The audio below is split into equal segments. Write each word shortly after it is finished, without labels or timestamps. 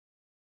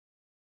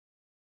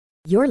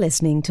You're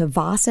listening to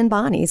Voss and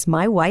Bonnie's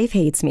My Wife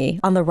Hates Me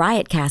on the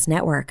Riotcast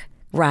Network.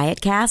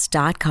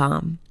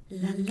 Riotcast.com.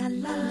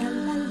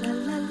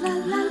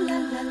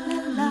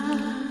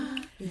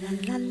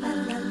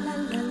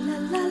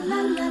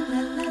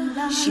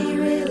 She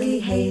really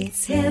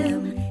hates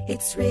him,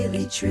 it's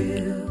really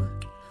true.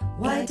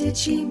 Why did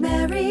she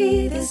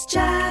marry this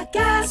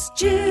jackass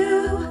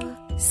Jew?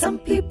 Some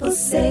people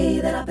say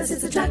that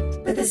opposites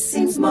attract, but this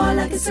seems more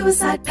like a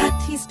suicide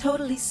pact. He's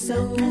totally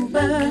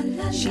sober,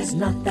 she's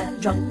not that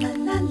drunk.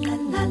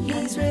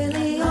 He's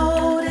really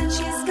old and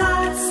she's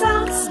got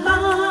some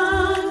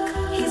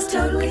spunk. He's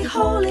totally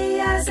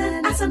holy as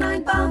an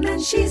asinine bomb,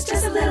 and she's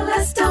just a little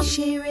less dumb.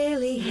 She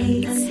really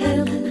hates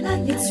him,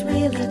 it's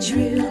really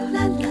true.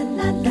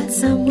 But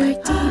somewhere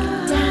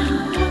deep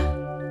down,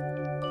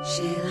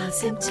 she loves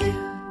him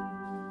too.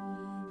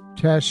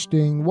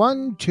 Testing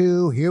 1,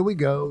 2, here we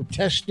go.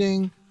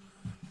 Testing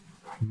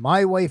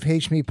My Wife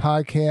Hates Me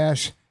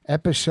podcast,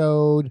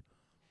 episode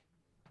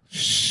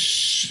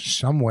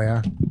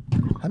somewhere.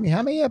 I mean,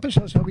 how many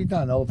episodes have we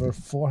done? Over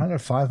 400,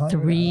 500?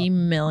 3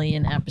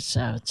 million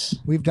episodes.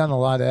 We've done a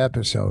lot of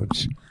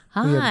episodes.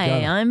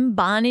 Hi, I'm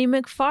Bonnie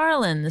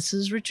McFarlane. This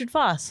is Richard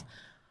Voss.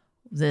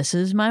 This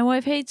is My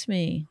Wife Hates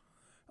Me.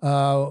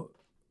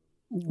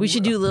 We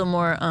should do a little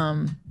more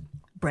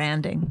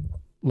branding.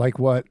 Like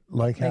what?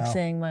 Like how? Like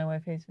saying my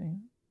wife hates me.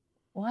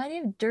 Why do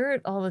you have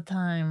dirt all the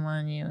time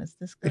on you? It's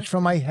disgusting. It's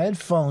from my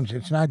headphones.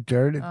 It's not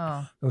dirt.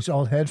 Those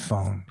old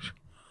headphones.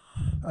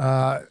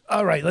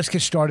 All right, let's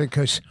get started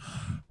because,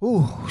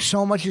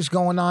 so much is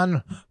going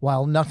on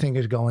while nothing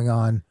is going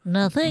on.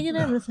 Nothing and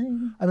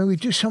everything. I mean, we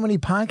do so many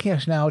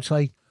podcasts now. It's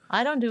like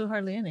I don't do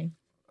hardly any.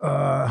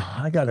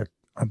 I got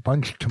a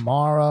bunch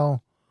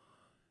tomorrow,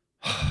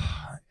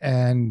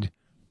 and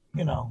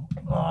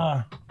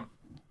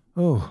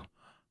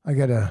I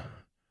got to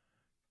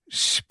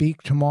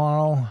speak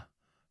tomorrow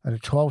at a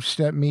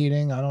 12-step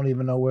meeting. I don't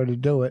even know where to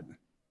do it.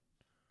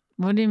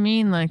 What do you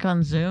mean, like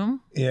on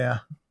Zoom? Yeah.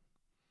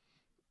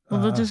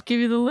 Well, they'll just give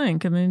you the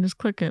link and then you just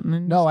click it. And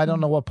then no, I don't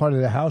know what part of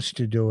the house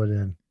to do it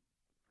in.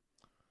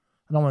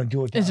 I don't want to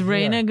do it. Is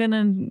Raina going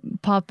to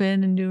pop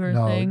in and do her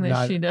thing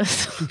that she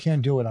does? She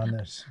can't do it on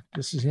this.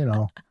 This is,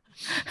 Raina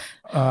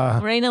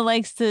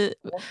likes to,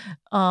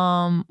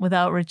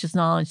 without Rich's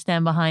knowledge,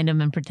 stand behind him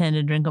and pretend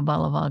to drink a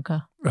bottle of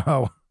vodka.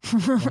 Oh.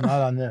 Well,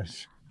 not on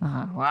this.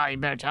 Wow, you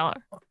better tell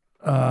her.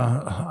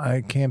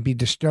 I can't be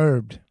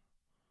disturbed.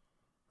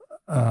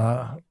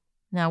 Now,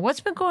 what's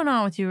been going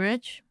on with you,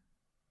 Rich?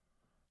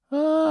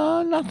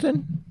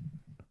 Nothing.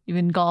 You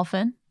been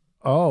golfing?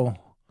 Oh.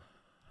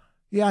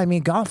 Yeah, I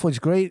mean, golf was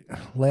great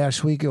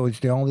last week. It was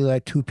they only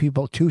let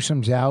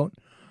twosomes out,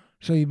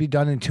 so you'd be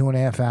done in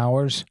 2.5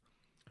 hours.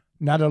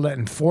 Now they're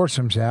letting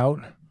foursomes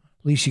out. At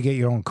least you get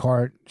your own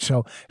cart.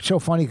 So it's so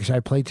funny because I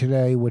played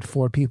today with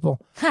 4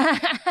 people.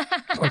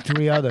 Or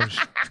 3 others.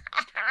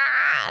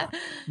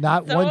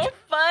 Not so one.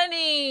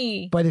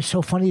 Funny. But it's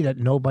so funny that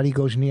nobody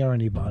goes near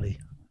anybody.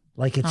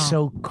 Like it's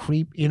so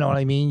creep. You know what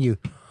I mean? You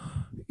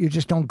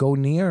just don't go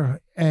near.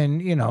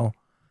 And it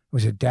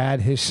was a dad,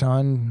 his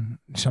son,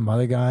 some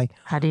other guy.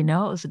 How do you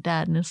know it was a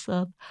dad and his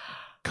son?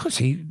 Because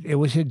it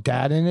was a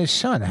dad and his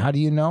son. How do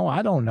you know?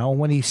 I don't know.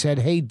 When he said,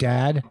 "Hey,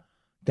 Dad,"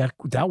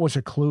 that was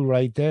a clue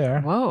right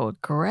there. Whoa,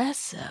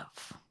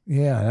 aggressive.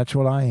 Yeah, that's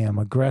what I am,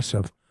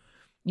 aggressive.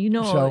 You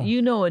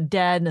know a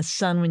dad and a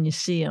son when you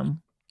see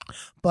them.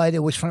 But it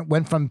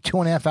went from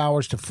 2.5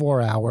 hours to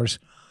 4 hours.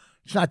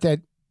 It's not that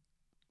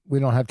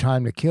we don't have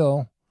time to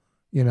kill,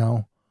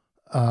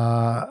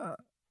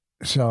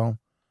 So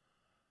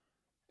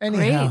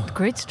anyhow,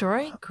 Great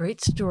story.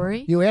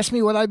 You asked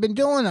me what I've been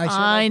doing. I said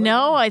I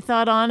know. I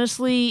thought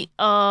honestly,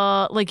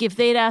 like if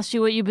they'd asked you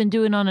what you've been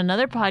doing on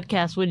another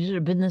podcast, would it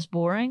have been this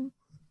boring,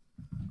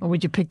 or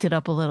would you picked it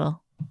up a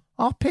little?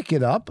 I'll pick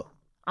it up.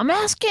 I'm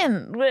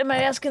asking. Am I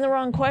asking the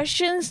wrong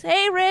questions?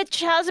 Hey,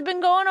 Rich, how's it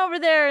been going over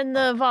there in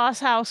the Voss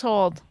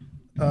household?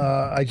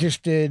 I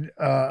just did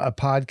a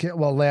podcast.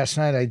 Well, last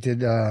night I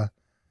did the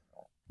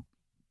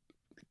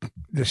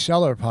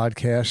Seller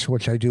podcast,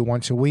 which I do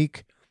once a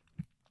week,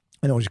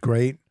 and it was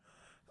great.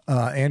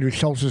 Andrew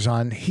Schultz is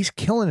on. He's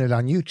killing it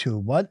on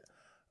YouTube. What?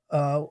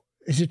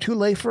 Is it too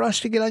late for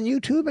us to get on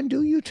YouTube and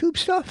do YouTube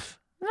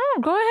stuff? No,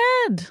 go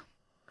ahead.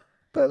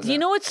 But you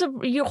know what's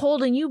you're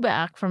holding you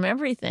back from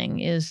everything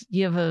is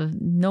you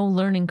have no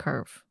learning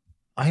curve.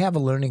 I have a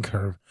learning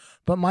curve,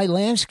 but my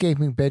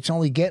landscaping bits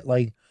only get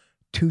like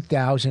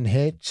 2,000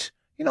 hits.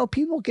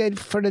 People get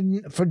for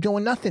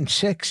doing nothing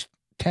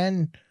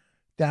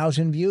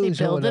 10,000 views.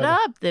 They build it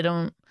up. They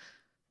don't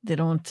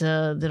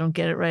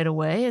get it right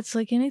away. It's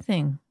like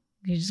anything.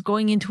 You're just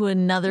going into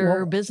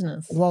another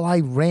business. Well, I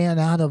ran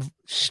out of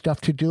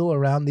stuff to do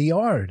around the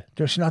yard.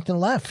 There's nothing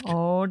left.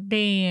 Oh,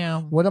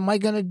 damn. What am I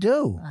going to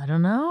do? I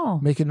don't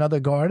know. Make another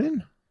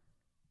garden?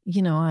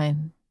 I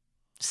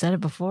said it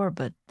before,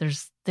 but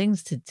there's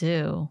things to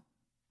do.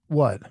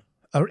 What?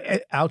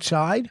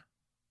 Outside?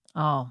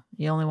 Oh,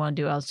 you only want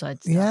to do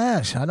outside stuff.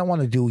 Yes. I don't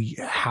want to do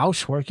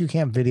housework. You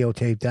can't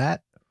videotape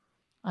that.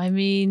 I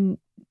mean,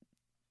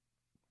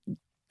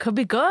 Could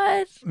be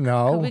good.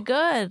 No. Could be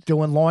good.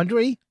 Doing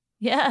laundry?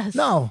 Yes.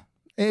 No,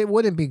 it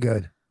wouldn't be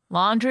good.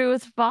 Laundry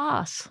with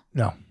boss.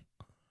 No.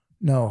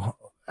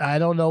 I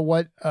don't know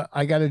what.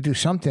 I got to do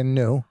something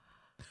new.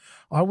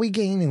 Are we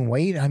gaining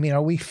weight? I mean,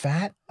 are we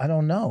fat? I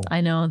don't know.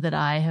 I know that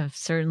I have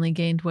certainly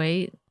gained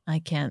weight. I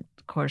can't,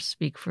 of course,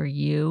 speak for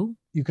you.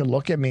 You can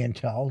look at me and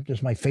tell.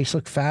 Does my face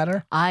look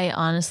fatter? I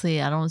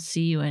don't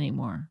see you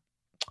anymore.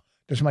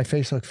 Does my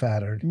face look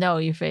fatter? No,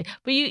 your face.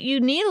 But you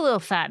need a little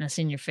fatness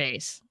in your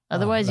face.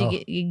 Otherwise, no.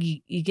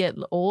 you get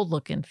old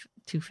looking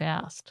too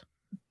fast.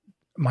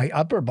 My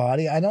upper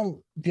body,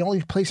 the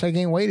only place I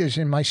gain weight is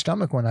in my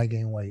stomach when I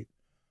gain weight.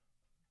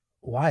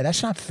 Why?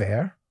 That's not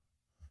fair.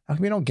 How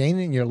come you don't gain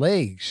it in your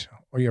legs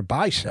or your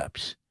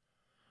biceps?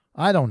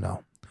 I don't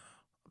know.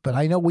 But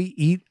I know we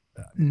eat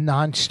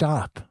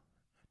nonstop.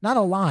 Not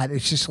a lot.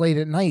 It's just late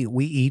at night.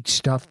 We eat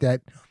stuff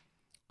that,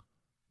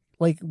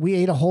 like, we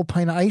ate a whole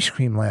pint of ice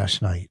cream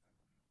last night.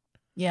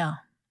 Yeah.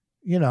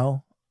 You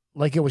know,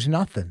 like it was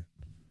nothing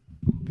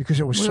because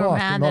it was soft. We were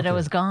mad and that it milky.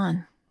 was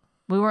gone.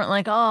 We weren't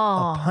like,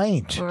 A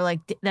pint. We were like,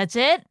 that's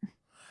it?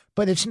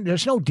 But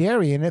there's no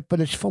dairy in it, but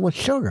it's full of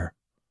sugar.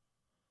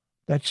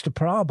 That's the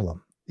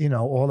problem. You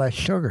know, all that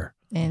sugar.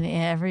 And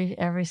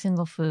every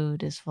single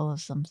food is full of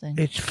something.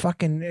 It's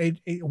fucking,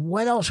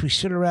 what else? We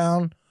sit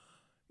around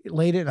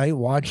late at night,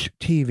 watch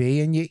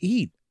TV, and you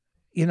eat.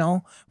 You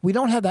know, we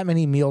don't have that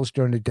many meals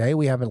during the day.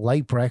 We have a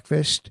light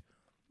breakfast.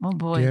 Oh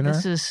boy, dinner.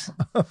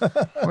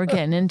 We're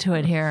getting into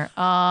it here.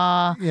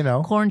 You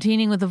know,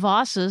 quarantining with the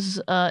Vosses.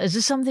 Is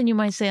this something you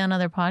might say on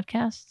other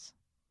podcasts?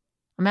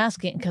 I'm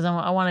asking because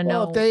I want to know.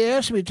 Well, if they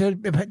ask me,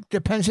 it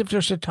depends if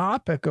there's a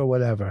topic or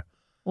whatever.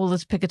 Well,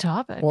 let's pick a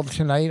topic. Well,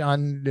 tonight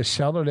on The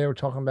Cellar, they were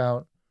talking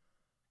about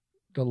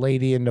the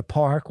lady in the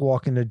park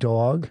walking the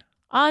dog.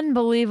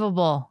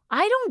 Unbelievable.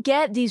 I don't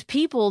get these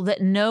people that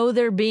know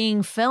they're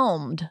being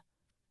filmed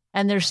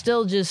and they're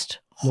still just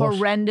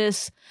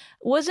horrendous.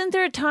 Wasn't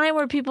there a time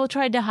where people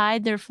tried to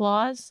hide their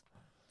flaws?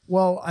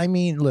 Well, I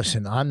mean,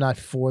 listen, I'm not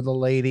for the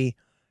lady.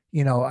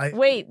 You know,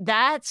 Wait,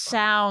 that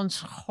sounds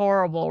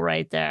horrible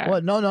right there.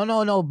 Well,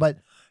 no. But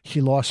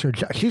she lost her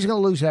job. She's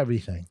going to lose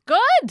everything.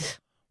 Good.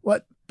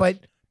 What?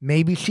 But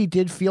maybe she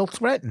did feel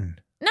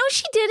threatened. No,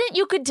 she didn't.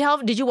 You could tell.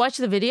 Did you watch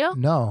the video?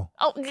 No.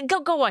 Oh,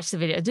 go watch the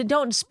video.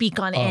 Don't speak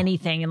on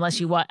anything unless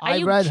you watch. Are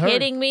you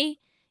kidding me?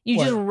 You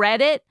What? just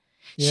read it?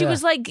 Yeah. She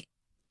was like...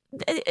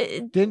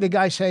 Didn't the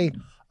guy say,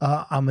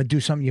 I'm going to do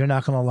something you're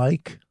not going to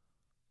like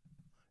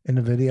in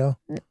the video?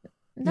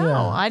 No,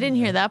 Yeah. I didn't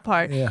hear that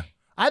part. Yeah.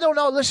 I don't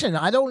know. Listen,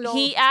 I don't know.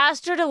 He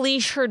asked her to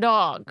leash her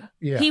dog.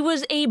 Yeah. He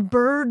was a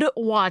bird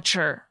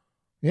watcher.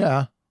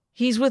 Yeah.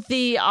 He's with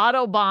the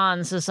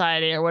Audubon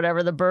Society or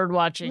whatever the bird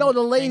watching. No,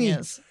 the lady thing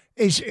is.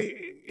 is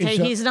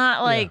He's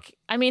not like,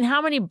 I mean,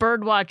 how many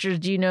bird watchers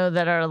do you know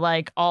that are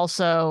like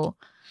also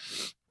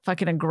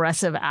fucking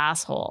aggressive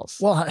assholes?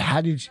 Well,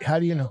 how do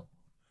you know?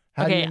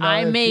 How do Okay, you know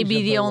I if may she's be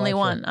a the bird only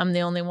watcher? one. I'm the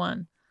only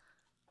one.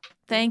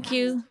 Thank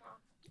you.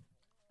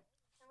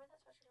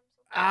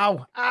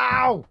 Ow.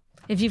 Ow.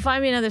 If you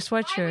find me another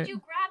sweatshirt, Why would you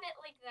grab it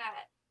like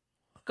that?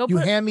 go You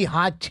put. hand me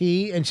hot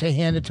tea and say,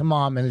 hand it to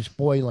mom, and it's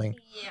boiling.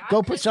 Yeah,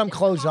 Go put some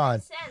clothes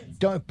on. Sense.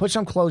 Don't put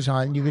some clothes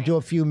on. You could do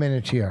a few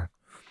minutes here.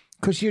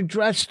 Because you're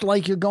dressed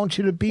like you're going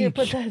to the beach. Here,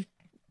 put that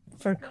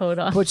fur coat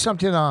on. Put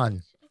something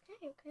on.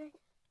 Okay.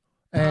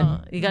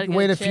 And you gotta get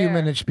wait a a few chair.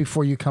 minutes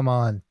before you come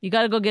on. You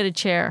got to go get a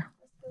chair.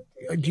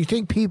 Do you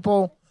think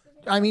people,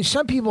 I mean,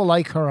 some people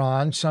like her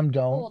on, some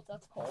don't. Cold.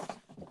 That's cold.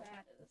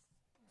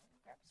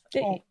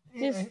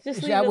 Just Is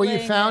leave that it where you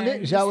laying found there.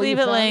 it? Is that Just where you leave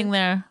it found laying it?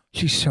 there.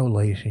 She's so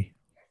lazy.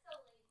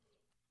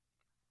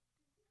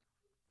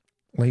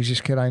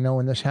 Laziest kid I know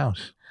in this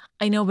house.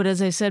 I know, but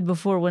as I said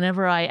before,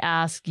 whenever I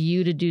ask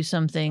you to do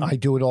something, I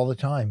do it all the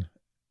time.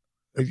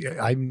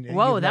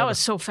 whoa, that was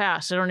so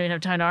fast. I don't even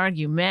have time to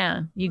argue.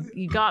 Man,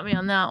 you got me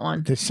on that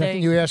one. The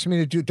second you asked me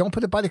to do, don't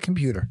put it by the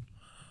computer.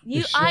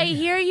 I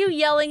hear you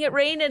yelling at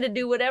Raina to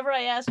do whatever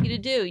I ask you to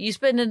do. You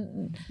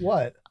spend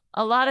What?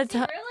 a lot of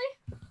time.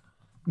 Really?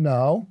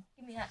 No.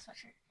 Give me that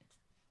sweatshirt.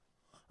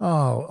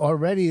 Oh,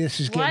 already this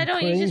is getting Why don't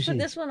crazy. you just put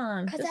this one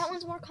on? Because that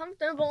one's more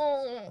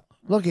comfortable.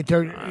 Look at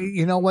there.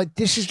 You know what?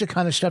 This is the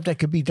kind of stuff that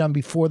could be done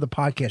before the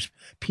podcast.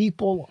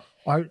 People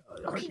are.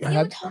 Okay, we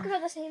would talk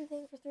about the same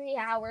thing for 3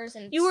 hours,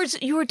 and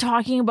You were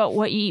talking about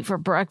what you eat for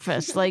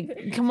breakfast.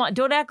 Like, come on,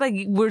 don't act like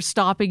we're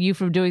stopping you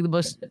from doing the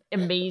most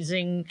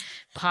amazing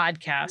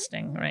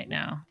podcasting right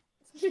now.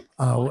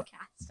 Oh,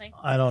 podcasting.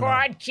 I don't know.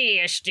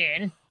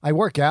 Podcasting. I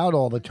work out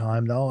all the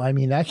time, though. I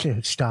mean, that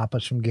should stop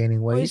us from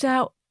gaining weight.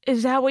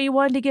 Is that what you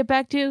wanted to get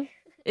back to?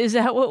 Is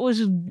that what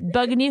was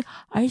bugging you?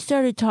 I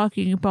started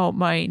talking about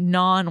my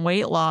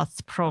non-weight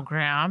loss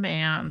program,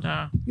 and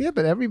Yeah,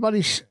 but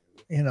everybody's,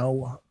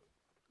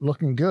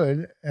 looking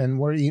good, and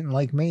we're eating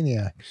like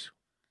maniacs.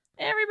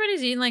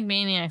 everybody's eating like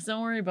maniacs.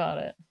 Don't worry about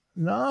it.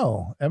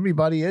 No,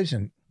 everybody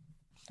isn't.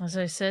 As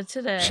I said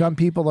today, Some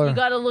people are. you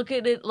got to look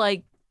at it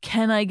like,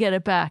 can I get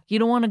it back? You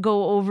don't want to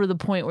go over the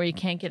point where you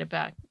can't get it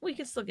back. We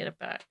can still get it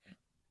back.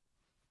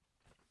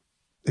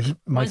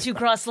 My, Once you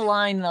cross the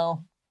line,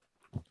 though,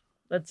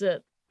 that's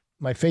it.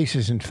 My face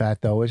isn't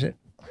fat, though, is it?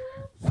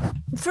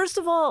 First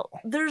of all,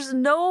 there's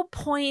no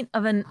point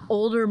of an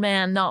older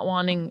man not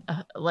wanting,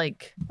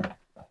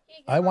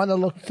 I want to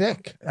look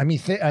thick.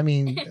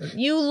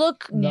 you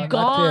look not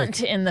gaunt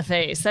thick. in the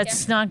face.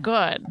 That's not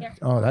good.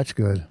 Oh, that's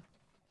good.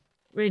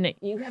 Rena,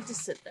 you have to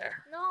sit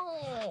there.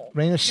 No.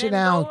 Raina, sit Then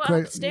down. go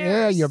Good. upstairs.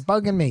 Yeah, you're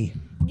bugging me.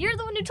 You're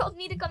the one who told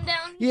me to come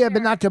down Yeah, here.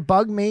 but not to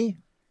bug me.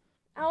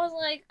 I was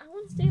like, I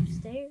want to stay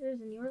upstairs,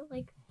 and you were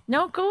like,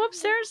 No, go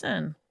upstairs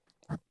then.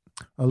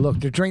 Oh, look,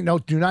 do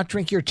not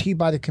drink your tea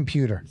by the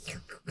computer.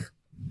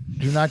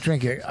 Do not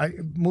drink it.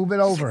 Move it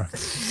over.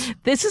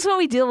 This is what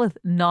we deal with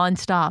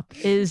nonstop.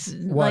 Is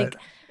What? like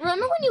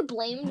remember when you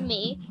blamed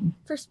me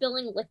for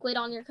spilling liquid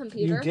on your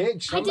computer? You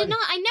did. I did not.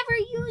 I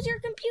never use your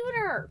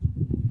computer.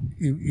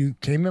 You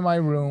came in my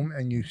room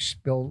and you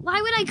spilled. Why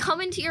would I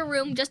come into your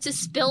room just to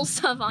spill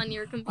stuff on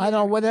your computer? I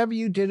don't know. Whatever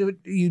you did,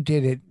 you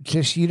did it.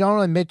 Just you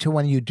don't admit to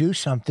when you do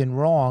something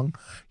wrong.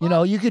 You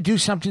know, you could do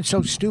something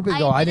so stupid.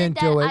 Go, I didn't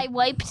do it. I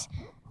wiped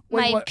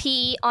Wait, my what?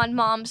 pee on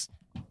Mom's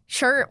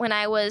shirt when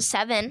I was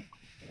 7.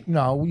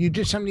 No, you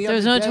did something the there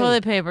was other no day.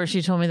 toilet paper.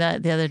 She told me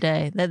that the other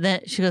day.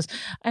 That she goes,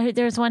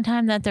 there was one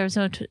time that there was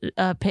no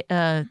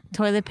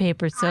toilet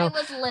paper. I So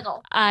was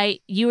little.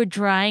 you were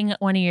drying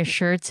one of your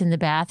shirts in the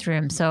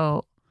bathroom.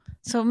 So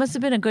it must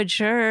have been a good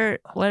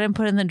shirt. Why didn't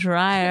put it in the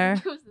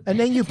dryer? And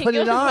then you put it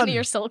One on. of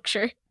your silk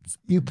shirts.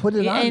 You put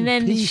it on. And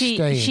then pee she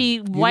stain.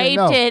 You wiped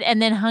didn't know. it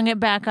and then hung it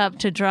back up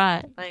to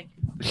dry. Like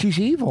She's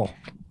evil.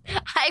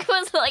 I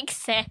was like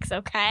 6,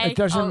 okay? It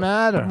doesn't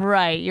matter.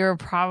 right, it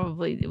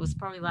was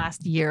probably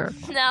last year.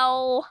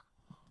 No.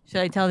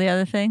 Should I tell the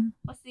other thing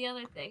What's the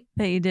other thing?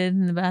 that you did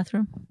in the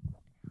bathroom?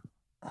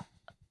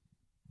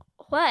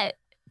 What?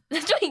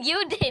 That's what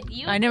you did.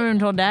 I never even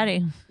told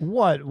Daddy.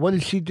 What? What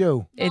did she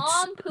do?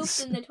 Mom pooped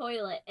in the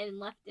toilet and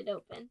left it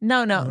open.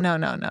 No.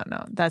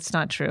 That's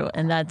not true.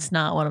 And that's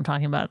not what I'm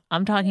talking about.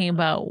 I'm talking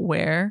about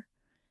where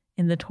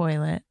in the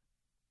toilet.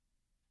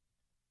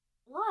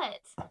 What?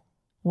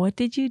 What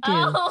did you do?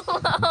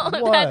 Oh,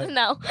 What? that's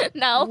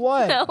no.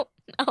 What?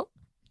 No.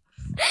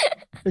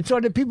 It's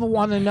what the people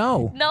want to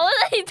know. No,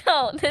 they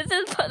don't. This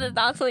is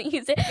not something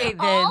you say. Okay,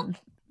 Oh, then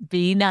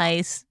be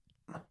nice.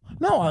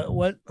 No,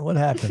 what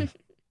happened?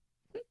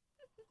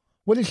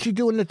 What did she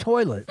do in the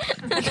toilet?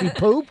 She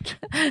pooped?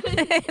 In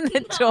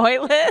the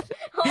toilet?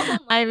 oh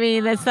I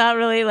mean, God. it's not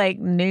really like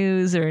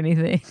news or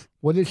anything.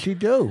 What did she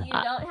do? You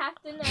don't have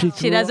to know. She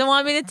She doesn't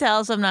want me to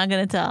tell, so I'm not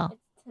going to tell.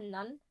 It's to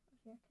none of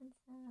your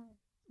concern.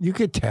 You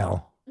could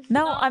tell.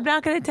 No, I'm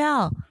not going to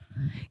tell.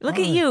 Look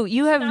at Alright. you.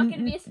 You have not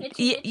gonna be a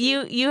snitchy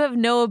you have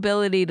no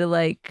ability to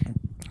like,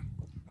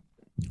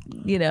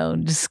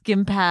 just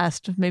skim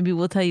past. Maybe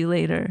we'll tell you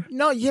later.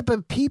 No, yeah,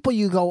 but people,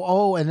 you go,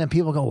 oh, and then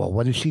people go, well,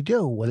 what did she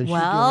do? What did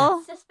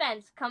Well,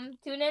 Suspense. Come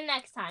tune in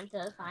next time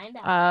to find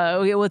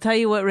out. we'll tell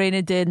you what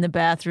Raina did in the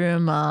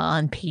bathroom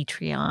on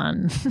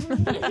Patreon. she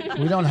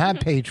do? We don't have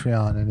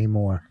Patreon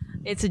anymore.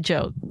 It's a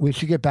joke. We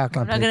should get back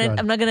on Patreon.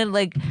 I'm not gonna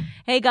like,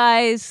 hey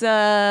guys,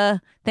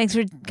 thanks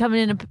for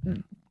coming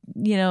in,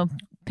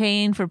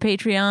 paying for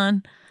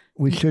Patreon.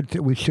 We should.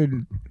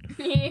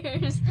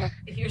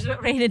 Here's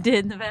what Raina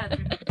did in the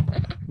bathroom.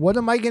 What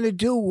am I going to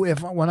do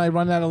when I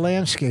run out of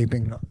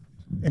landscaping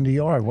in the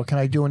yard? What can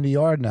I do in the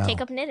yard now?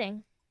 Take up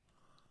knitting.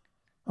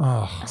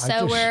 Oh,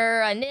 So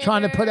we're a knitter.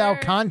 trying to put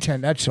out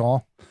content. That's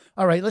all.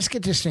 All right, let's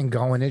get this thing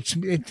going. It's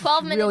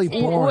 12 minutes really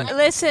in. boring.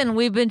 Listen,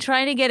 we've been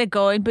trying to get it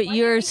going, but Why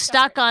you're don't we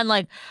stuck start? on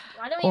like,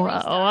 Why don't we Well,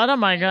 restart? what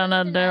am I We don't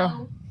gonna need to do?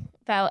 know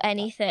about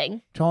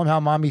anything. Tell them how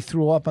mommy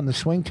threw up on the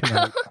swing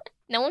tonight.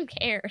 No one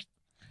cares.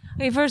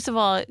 okay, first of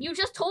all, You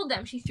just told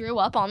them she threw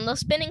up on the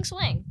spinning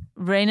swing.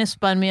 Raina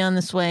spun me on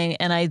the swing,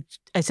 and I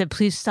said,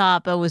 please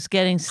stop. I was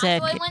getting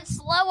sick. So I went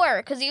slower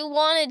because you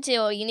wanted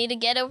to. You need to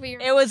get over your.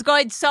 It was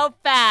going so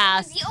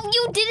fast.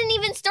 You didn't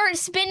even start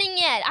spinning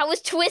yet. I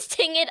was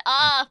twisting it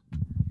up.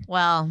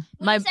 Well,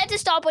 When you said to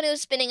stop when it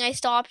was spinning, I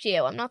stopped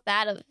you. I'm not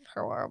that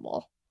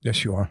horrible.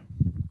 Yes, you are.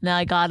 now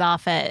I got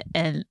off it,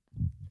 and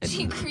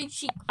She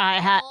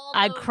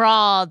I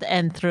crawled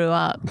and threw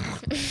up.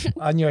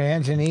 On your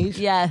hands and knees?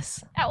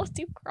 Yes. That was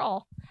too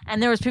crawl.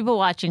 And there was people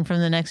watching from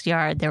the next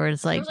yard. There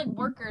was There like, was like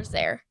workers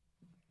there.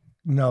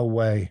 No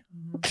way.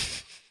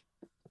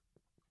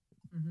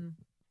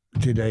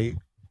 Did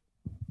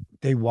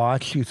they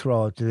watch you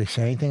throw up? Did they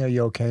say anything? Are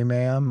you okay,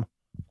 ma'am?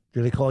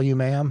 Did they call you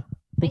ma'am?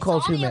 Who They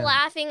calls saw you me ma'am?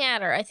 laughing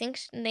at her. I think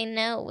they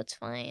know it's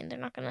fine. They're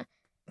not gonna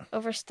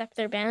overstep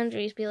their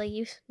boundaries. Be like,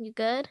 you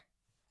good?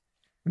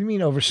 What do you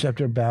mean overstep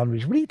their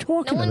boundaries? What are you No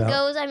talking one about?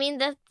 goes. I mean,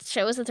 that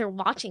shows that they're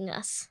watching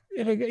us.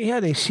 Yeah,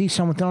 they see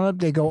someone throwing up.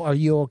 They go, "Are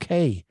you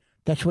okay?"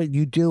 That's what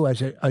you do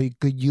as a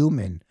good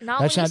human. Not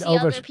That's when you not see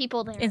over- other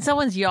people there. in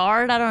someone's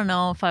yard. I don't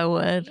know if I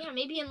would. Yeah,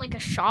 maybe in like a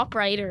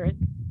ShopRite or a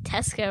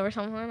Tesco or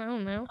something. I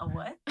don't know. A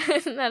what?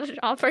 Isn't that a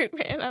ShopRite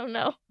brand? I don't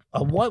know.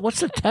 What?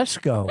 What's a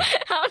Tesco? I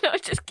don't know.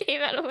 It just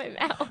came out of my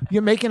mouth.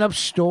 You're making up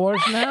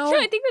stores now? No,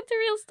 I think that's a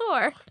real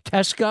store.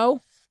 Tesco?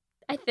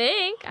 I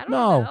think. I don't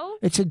No, know.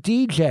 it's a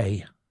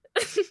DJ.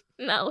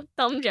 No,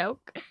 dumb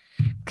joke.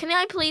 Can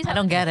I please? I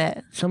don't get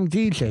it. Some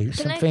DJ,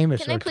 some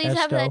famous. Can I please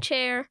have that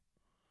chair?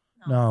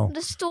 No.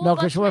 The stool. No,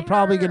 because we're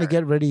probably going to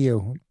get rid of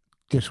you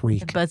this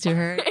week. Your butts are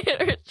hurt.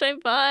 It hurts my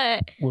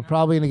butt. We're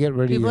probably going to get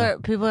rid of you.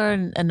 People are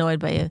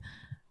annoyed by you.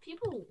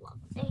 People love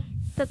me.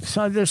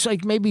 So there's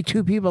like maybe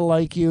 2 people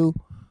like you,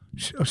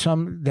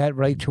 some that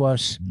write to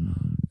us,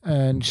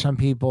 and some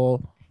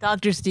people.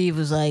 Dr. Steve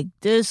was like,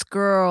 "This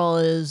girl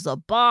is the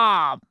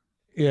bomb."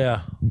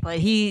 Yeah. But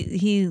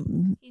He's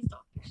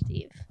Dr.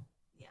 Steve.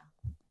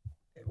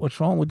 What's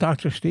wrong with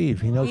Dr.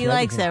 Steve? He knows. he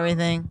likes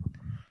everything.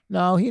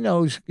 No, he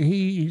knows.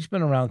 He's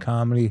been around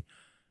comedy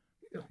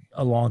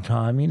a long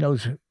time. He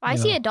knows. Why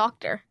is he a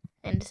doctor?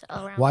 And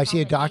around Why is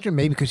he a comedy? doctor?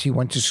 Maybe because he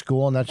went to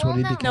school and that's Well, what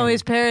he no. became. No,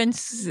 his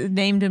parents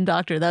named him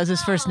Doctor. That was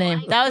his first name.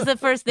 I That was the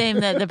first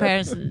name that the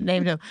parents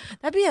named him.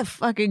 That'd be a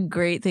fucking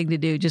great thing to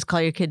do. Just call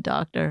your kid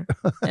Doctor,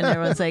 and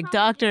everyone's like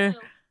Doctor,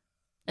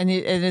 and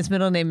his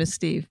middle name is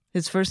Steve.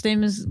 His first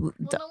name is,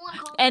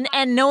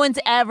 and no one's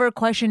ever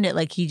questioned it.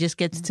 Like he just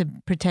gets to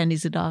pretend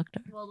he's a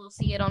doctor. Well, they'll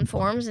see it on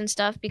forums and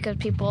stuff because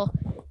people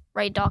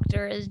write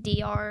doctor as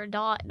Dr.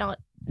 Dot, not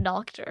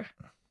doctor.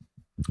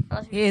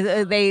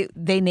 They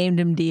named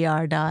him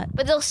Dr. Dot.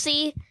 But they'll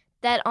see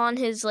that on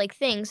his like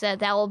things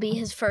that will be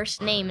his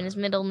first name and his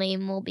middle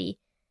name will be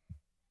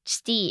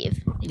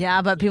Steve.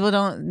 Yeah, but people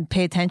don't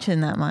pay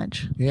attention that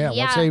much. Yeah,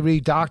 Yeah, once they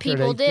read doctor,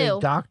 people they do.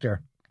 think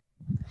doctor.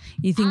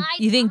 You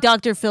think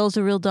Dr. Phil's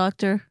a real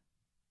doctor?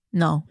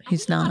 No,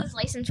 he's I think he got not. his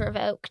license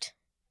revoked.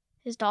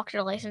 His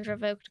doctor license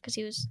revoked because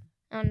he was,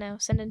 I don't know,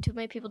 sending too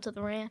many people to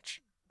the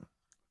ranch.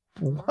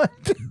 What?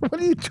 What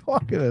are you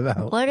talking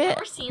about? What? I've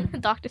never seen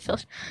Dr. Phil.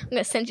 I'm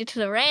gonna send you to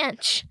the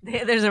ranch.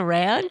 There's a I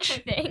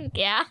ranch? think,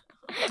 yeah.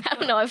 I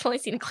don't know. I've only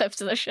seen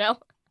clips of the show.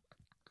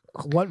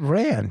 What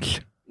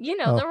ranch? You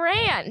know, Oh. the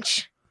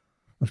ranch.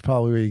 That's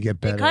probably where you get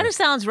better. It kind of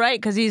sounds right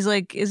because he's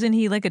like, isn't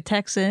he like a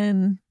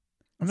Texan?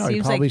 no, he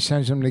seems probably like-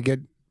 sends him to get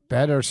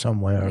better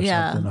somewhere or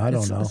Yeah. something. I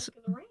don't know. The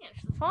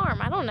ranch, the farm.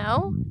 I don't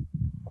know.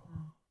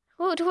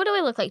 Who do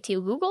I look like to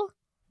you? Google?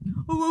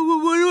 What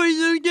do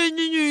I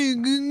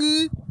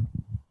look at?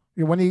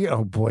 When you,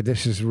 oh boy,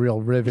 this is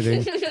real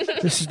riveting.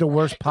 This is the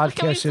worst Can we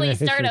podcast in the please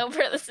history. start over?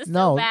 This is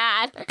No. so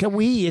bad. Can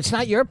we? It's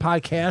not your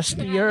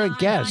podcast. You're a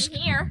guest. I'm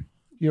here.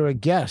 You're a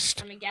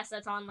guest. I'm a guest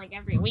that's on like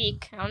every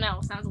week. I don't know.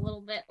 Sounds a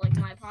little bit like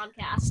my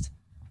podcast.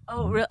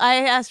 Oh, I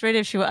asked Rita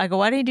if she. I go,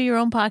 why don't you do your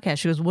own podcast?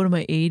 She goes, what am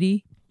I,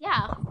 80?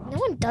 Yeah, no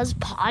one does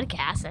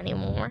podcasts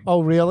anymore.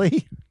 Oh,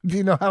 really? Do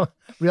you know how?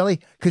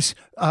 Really? Because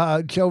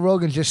Joe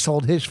Rogan just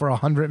sold his for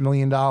 $100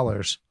 million.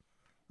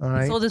 All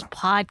right. Sold his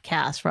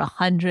podcast for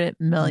 $100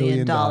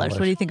 million. What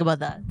do you think about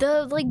that?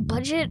 The like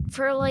budget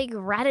for like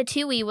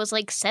Ratatouille was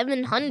like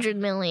 $700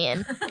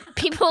 million.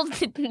 People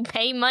didn't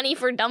pay money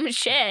for dumb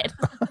shit.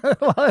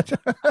 What?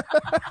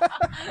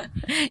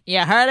 You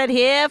heard it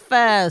here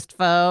first,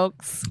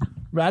 folks.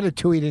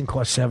 Ratatouille didn't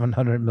cost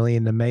 $700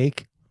 million to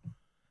make.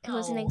 It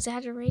was an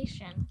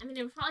exaggeration. I mean,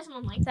 there was probably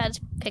someone like that. It's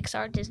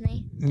Pixar,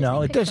 Disney.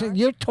 No, it doesn't.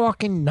 You're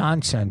talking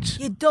nonsense.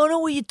 You don't know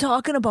what you're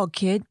talking about,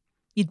 kid.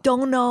 You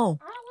don't know.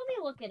 Let me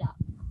look it up.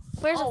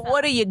 Where's Oh, the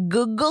what are you,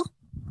 Google?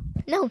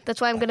 No,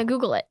 that's why I'm gonna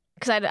Google it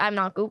because I'm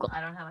not Google.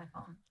 I don't have my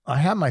phone. I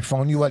have my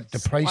phone. You what? The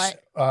price?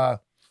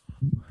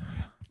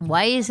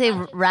 Why you say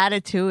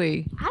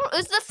Ratatouille? I don't. It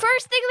was the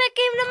first thing that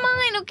came to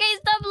mind. Okay,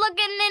 stop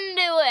looking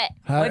into it.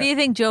 What do you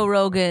think Joe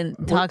Rogan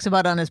talks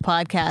about on his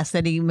podcast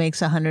that he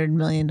makes $100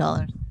 million?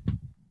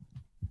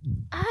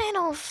 I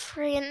don't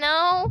freaking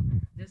know.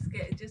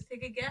 Just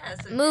take a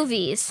guess.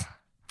 Movies,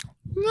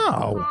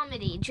 No.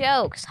 comedy,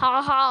 jokes,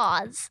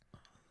 ha-has.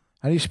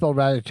 How do you spell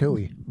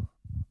ratatouille?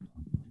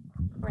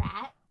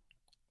 Rat.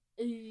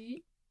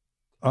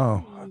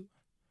 Oh,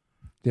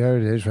 there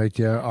it is, right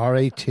there.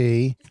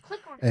 R-A-T. Click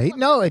on it. Hey, Look.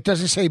 no, it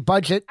doesn't say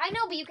budget. I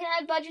know, but you can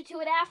add budget to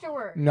it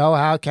afterward. No,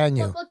 how can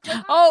you? Look, click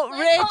on Oh, it,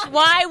 click Rich, on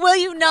why will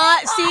you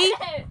not it. see?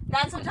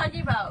 That's what I'm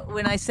talking about.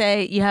 When I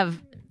say you have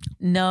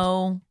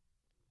no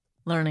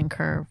learning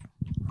curve.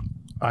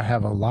 I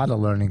have a lot of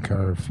learning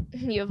curve.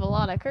 You have a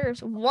lot of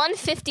curves.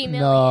 150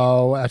 million.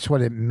 No, that's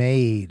what it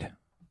made.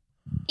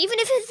 Even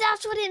if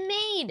that's what it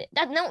made.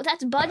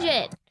 That's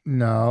budget.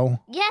 No.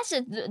 Yes,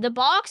 the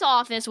box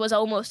office was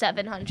almost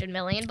 700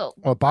 million,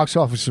 Well, box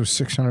office was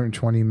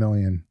 620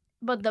 million.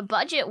 but the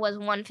budget was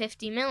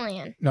 150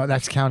 million. No,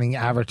 that's counting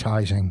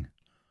advertising.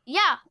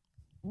 Yeah,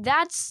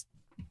 that's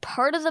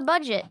part of the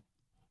budget.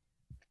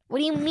 What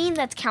do you mean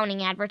that's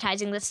counting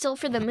advertising? That's still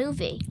for the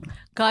movie.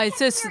 Guys,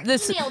 this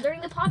Email during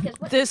the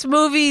podcast. What, this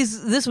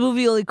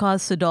movie only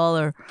costs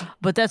 $1,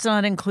 but that's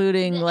not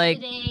including the like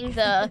editing,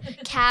 the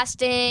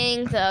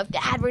casting, the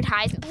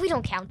advertisement. We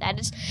don't count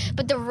that.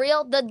 But the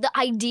real the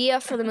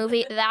idea for the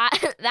movie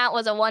that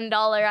was a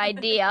 $1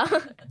 idea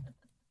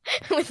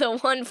with a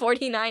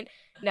 149.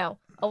 No,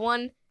 a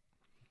one.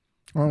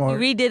 he Oh,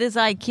 redid his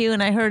IQ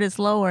and I heard it's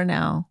lower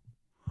now.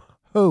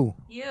 who?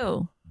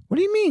 You. What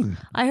do you mean?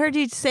 I heard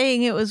you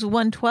saying it was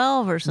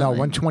 112 or No, something.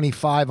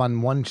 125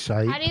 on one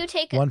site. How do you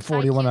take a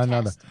 141 on IQ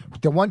another. test?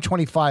 The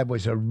 125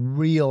 was a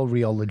real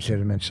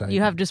legitimate site.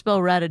 You have to spell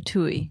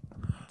ratatouille.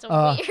 It's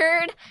a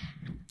weird.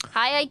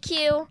 High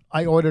IQ,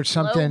 I ordered low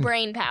something.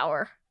 brain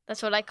power.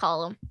 That's what I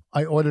call them.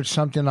 I ordered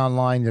something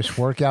online. This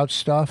workout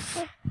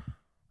stuff,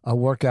 a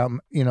workout,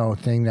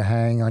 thing to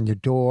hang on your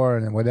door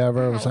and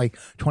whatever. It was like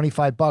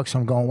 $25.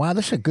 I'm going, wow,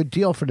 this is a good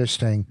deal for this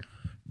thing.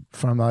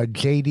 From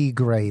JD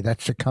Gray,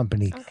 that's the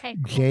company. Okay,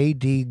 cool.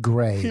 JD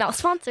Gray. Not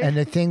sponsored. And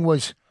the thing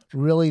was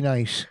really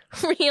nice.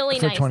 Really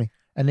for nice. 20.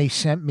 And they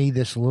sent me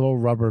this little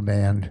rubber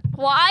band.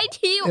 Why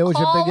do you It was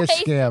the always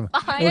biggest scam.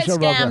 buy It was a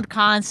rubber. Scammed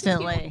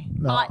constantly.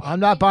 No, I'm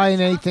not buying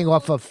anything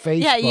off of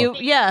Facebook.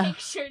 Yeah.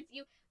 pictures?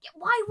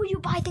 Why would you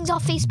buy things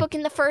off Facebook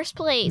in the first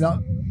place?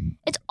 No,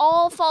 It's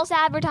all false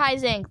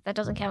advertising. That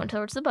doesn't count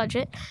towards the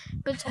budget,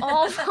 but it's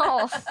all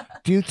false.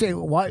 do you think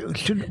why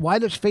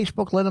does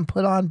Facebook let them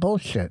put on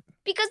bullshit?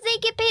 Because they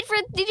get paid for.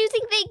 Did you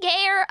think they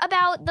care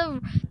about the?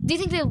 Do you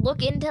think they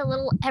look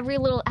into every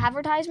little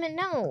advertisement?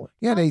 No.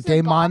 Yeah, they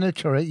Constant bot.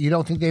 monitor it. You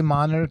don't think they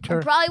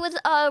monitor? Probably with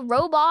a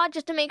robot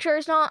just to make sure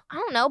it's not. I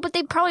don't know, but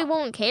they probably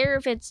won't care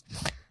if it's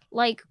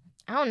like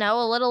I don't know,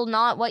 a little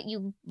not what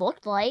you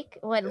looked like,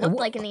 what it looked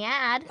like in the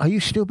ad. Are you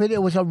stupid?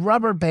 It was a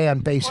rubber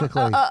band,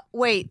 basically.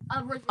 Wait.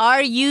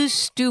 Are you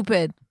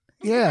stupid?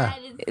 Yeah.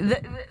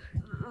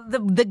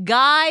 The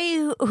guy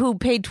who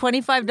paid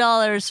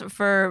 $25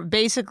 for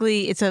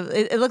basically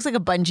it looks like a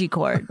bungee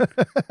cord.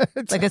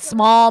 It's like a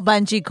small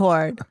bungee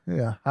cord.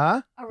 Yeah.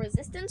 Huh? A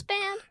resistance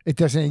band? It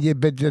doesn't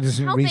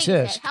How resist. big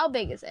is it? How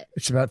big is it?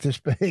 It's about this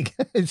big.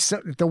 It's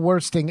the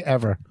worst thing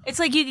ever. It's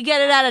like you could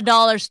get it at a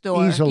dollar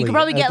store. Easily. You could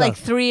probably At get the- like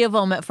 3 of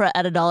them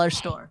at a dollar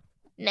store.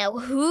 Now,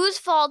 whose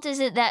fault is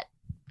it that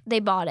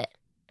they bought it?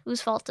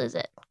 Whose fault is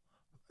it?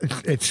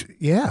 It's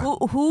yeah.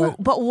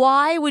 But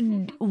why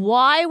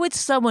would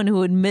someone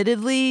who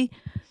admittedly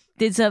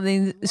did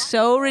something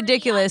so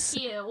ridiculous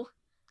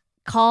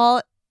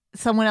call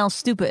someone else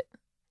stupid?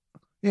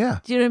 Yeah.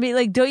 Do you know what I mean?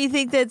 Like, don't you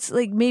think that's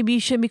like maybe you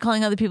shouldn't be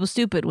calling other people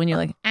stupid when you're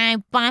like, I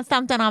bought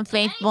something on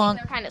Facebook?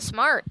 They're kind of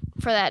smart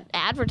for that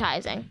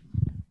advertising.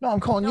 No, I'm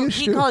calling you He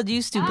stupid. called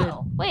you stupid.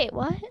 Oh, wait,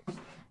 what?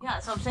 Yeah,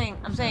 so I'm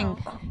saying,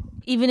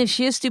 even if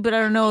she is stupid, I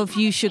don't know if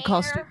you should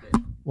call stupid.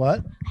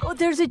 What? Oh,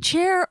 there's a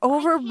chair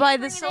over by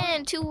the. Bring it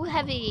in. Too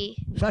heavy.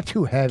 It's not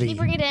too Can heavy. you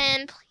bring it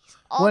in,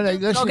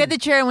 please? Go get the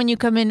chair, and when you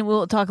come in,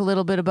 we'll talk a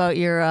little bit about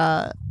your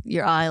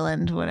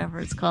island, whatever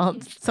it's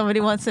called. Somebody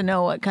wants to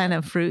know what kind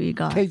of fruit you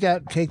got. Take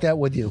that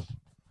with you.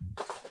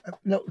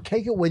 No,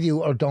 take it with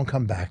you or don't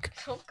come back.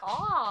 Oh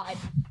God.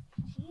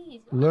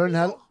 Jeez. Learn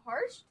how. So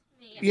harsh to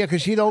me. Yeah,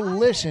 because you don't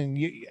listen.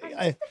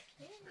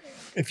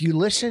 If you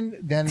listen,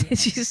 then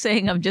She's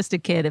saying I'm just a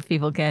kid. If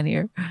people can't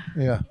hear.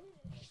 yeah.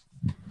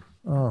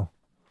 Oh.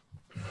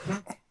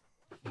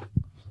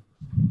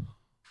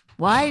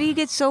 Why do you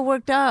get so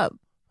worked up?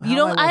 You How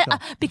don't. am I worked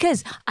up?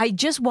 Because I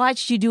just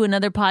watched you do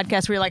another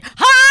podcast where you're like, ha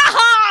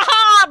ha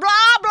ha,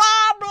 blah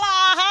blah blah,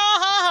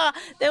 ha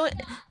ha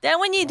ha. Then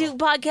when you do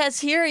podcasts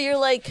here, you're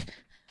like,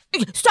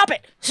 stop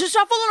it,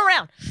 stop fooling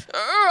around.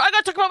 I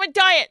gotta talk about my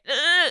diet.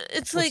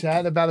 It's What's like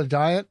that about a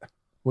diet?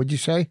 What'd you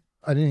say?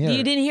 I didn't hear. you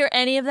it. didn't hear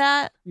any of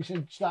that. You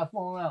said stop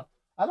fooling around.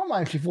 I don't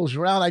mind if she fools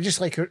around. I just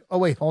like her. Oh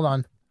wait, hold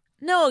on.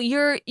 No,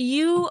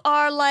 you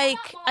are like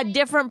a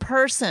different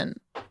person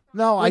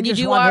No, I when you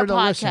just do want our her to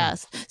listen.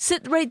 podcast.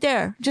 Sit right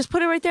there. Just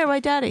put it right there,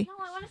 right, Daddy?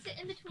 No, I want to sit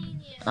in between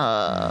you.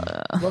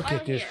 Look Right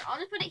at this. here. I'll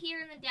just put it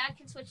here, and then Dad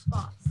can switch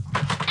spots.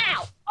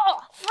 Ow! Oh,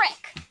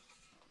 frick!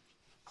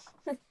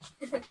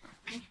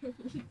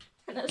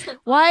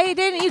 Why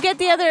didn't you get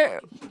the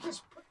other?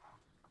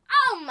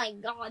 Oh my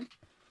God!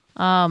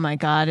 Oh my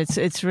God!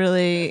 It's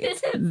really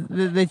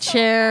the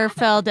chair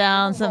fell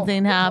down.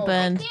 Something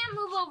happened. Can't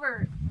move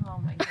over. Oh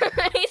my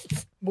God!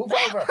 Move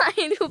over. I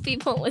knew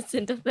people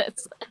listen to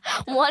this.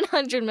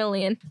 100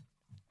 million.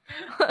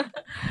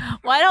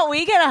 Why don't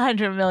we get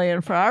 100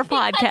 million for our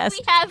podcast?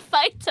 We have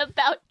fights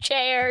about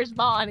chairs,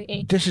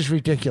 Bonnie. This is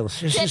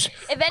ridiculous. This is.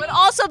 If any, But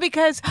also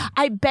because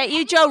I bet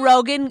you Joe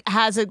Rogan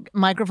has a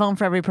microphone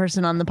for every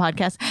person on the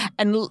podcast.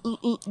 And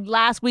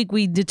last week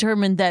we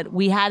determined that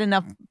we had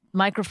enough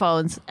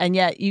microphones, and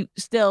yet you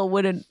still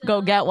wouldn't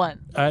go get one.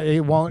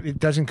 It won't. It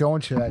doesn't go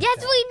into that. yes,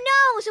 we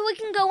know, so we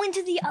can go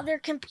into the other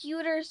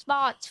computer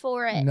spots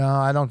for it. No,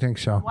 I don't think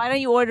so. Why don't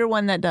you order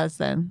one that does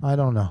then? I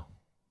don't know.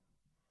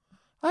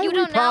 You we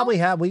don't know? probably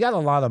have. We got a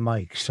lot of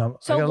mics. So I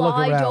So gotta look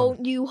why around.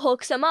 don't you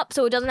hook some up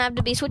so it doesn't have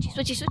to be switchy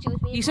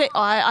with me? You say, oh,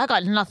 I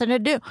got nothing to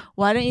do.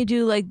 Why don't you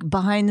do like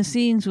behind the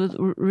scenes with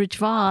Rich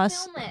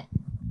Voss? Film it,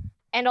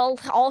 and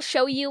I'll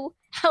show you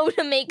how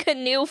to make a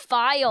new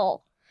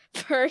file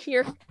for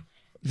your.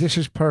 This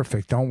is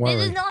perfect. Don't worry.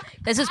 This is not.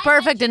 This is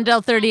perfect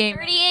until 38.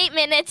 38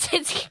 minutes.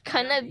 It's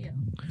gonna.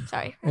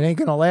 Sorry. It ain't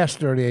gonna last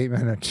 38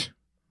 minutes.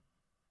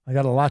 I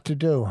got a lot to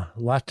do. A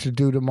lot to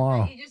do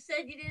tomorrow. You just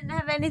said you didn't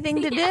have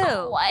anything to do.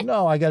 Yeah, what?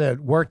 No, I gotta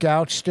work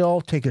out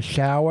still. Take a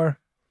shower.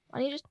 Why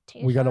don't you just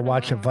take? We gotta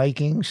watch the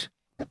Vikings.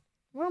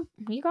 Well,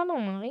 you got all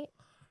night.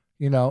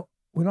 You know,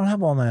 we don't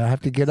have all night. I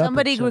have to get up.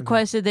 Somebody at 7.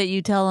 requested that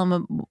you tell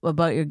them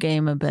about your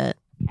game a bit.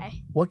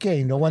 Okay. What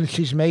game? The one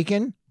she's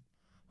making?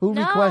 Who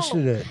No.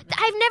 requested it?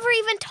 I've never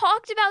even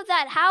talked about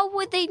that. How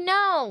would they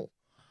know?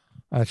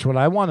 That's what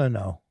I want to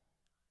know.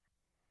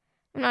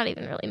 I'm not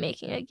even really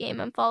making a game.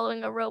 I'm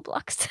following a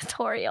Roblox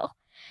tutorial.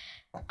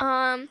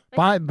 But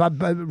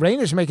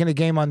Raina's making a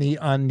game on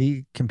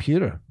the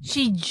computer.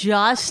 She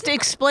just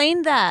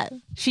explained that.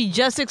 She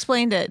just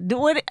explained it.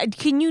 What?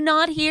 Can you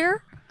not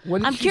hear? What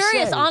did I'm she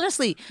curious, say?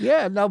 honestly.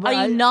 Yeah, no, but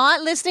Are you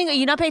not listening? Are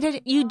you not paying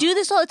attention? You do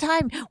this all the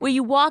time where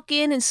you walk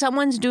in and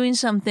someone's doing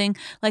something,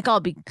 like I'll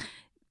be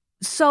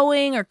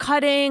sewing or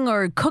cutting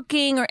or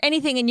cooking or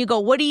anything, and you go,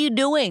 "What are you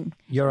doing?"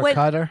 You're a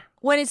cutter?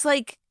 When it's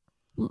like,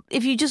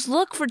 if you just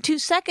look for 2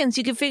 seconds,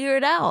 you can figure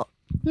it out.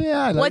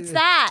 Yeah. Like, What's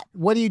that?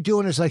 What are you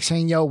doing? Is like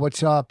saying, "Yo,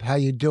 what's up? How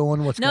you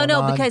doing? What's going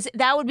on?" No, because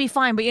that would be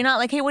fine. But you're not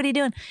like, "Hey, what are you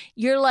doing?"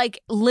 You're like,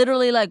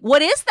 literally like,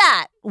 "What is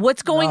that?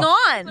 What's going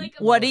on? Like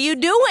a What are you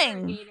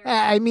doing?" interrogator.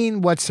 I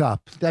mean, what's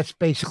up? That's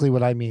basically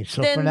what I mean.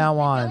 So Then from now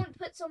on, Don't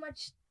put so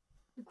much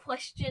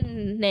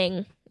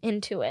questioning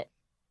into it.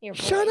 Here,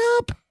 boys. shut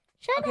up.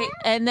 Shut Okay, up.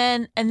 and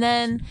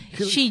then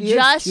she She is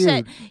just cute.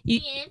 said,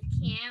 you,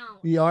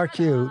 You are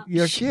cute.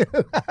 You're cute.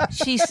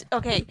 she's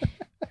okay.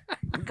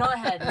 Go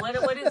ahead.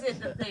 What is it?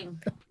 The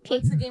thing.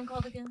 What's the game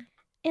called again?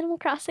 Animal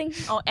Crossing.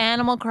 Oh,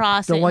 Animal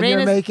Crossing. The one you're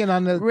Raina's- making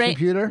on the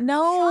computer?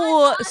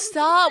 No,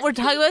 stop. We're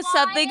talking about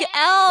something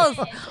else.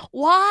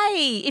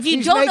 Why? If you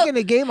She's don't making know,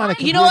 a game on a You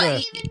computer. know what? I'm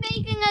not even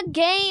making a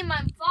game.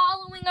 I'm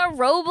following a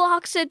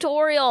Roblox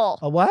tutorial.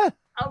 A what?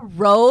 a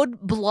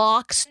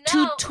Roadblocks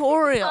No,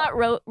 tutorial. Not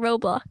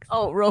Roblox.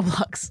 Oh,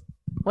 Roblox.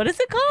 What is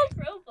it called?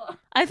 Roblox.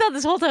 I thought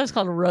this whole time it was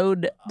called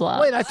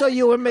Roadblocks. Wait, I thought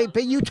you were making.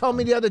 But you told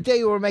me the other day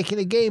you were making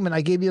a game, and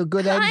I gave you a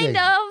good ending. Kind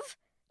of.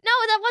 No,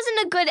 that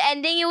wasn't a good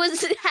ending. It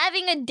was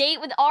having a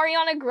date with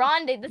Ariana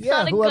Grande. That's Yeah,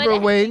 not a good whoever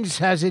ending. wins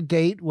has a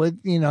date with,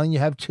 and you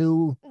have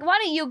two. Why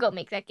don't you go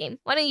make that game?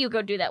 Why don't you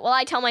go do that? While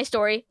I tell my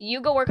story,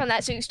 you go work on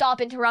that so you stop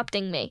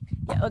interrupting me.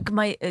 Yeah,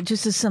 my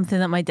just as something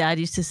that my dad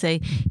used to say.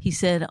 He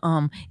said,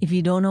 if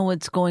you don't know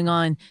what's going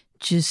on,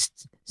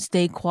 just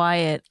stay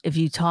quiet. If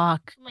you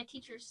talk, My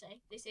teachers say.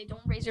 They say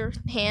don't raise your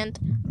hand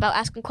about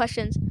asking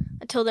questions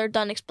until they're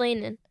done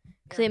explaining.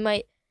 Because they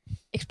might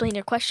explain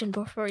your question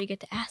before you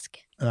get to ask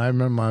it. And I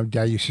remember my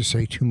dad used to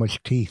say too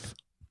much teeth.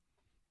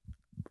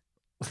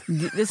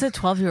 this is a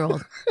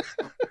 12-year-old.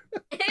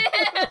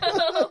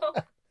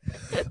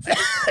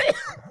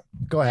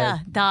 Go Yeah,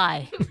 ahead.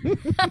 die.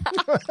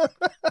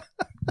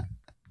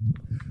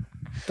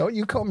 Don't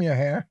you comb your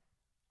hair?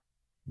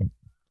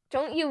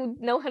 Don't you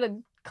know how to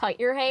cut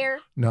your hair?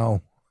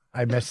 No,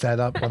 I messed that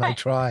up when I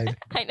tried.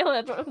 I know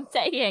that's what I'm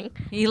saying.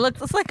 He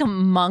looks like a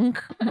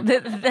monk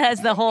that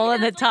has the hole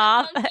in the That's like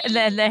a top monkey. and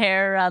then the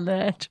hair around the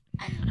edge.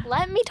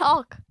 Let me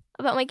talk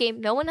about my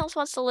game. No one else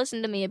wants to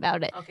listen to me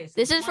about it. Okay, so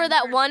This is for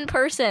that one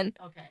person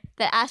Okay,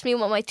 that asked me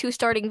what my 2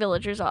 starting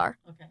villagers are.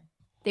 okay.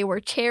 They were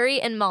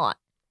Cherry and Mott.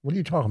 What are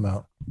you talking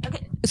about?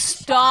 Okay.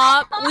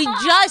 Stop. We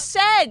just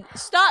said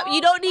stop. You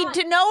don't need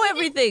to know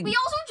everything. We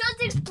also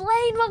just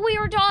explained what we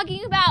were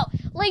talking about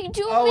like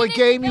 2 Oh, a minutes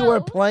game you ago. were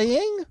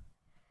playing?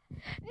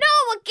 No,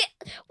 what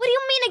do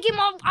you mean a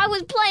game I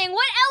was playing?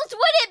 What else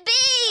would it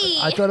be?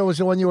 I thought it was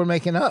the one you were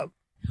making up.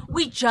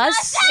 We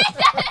just.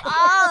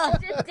 Ah,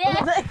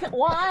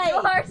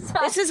 Why?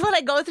 This is what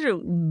I go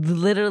through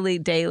literally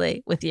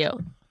daily with you.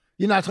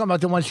 You're not talking about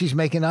the one she's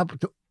making up?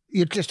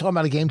 You're just talking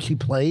about a game she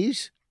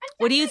plays?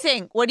 What do you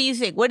think? What do you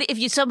think? What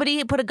if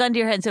somebody put a gun to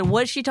your head and said,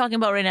 "What's she talking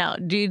about right now?"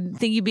 Do you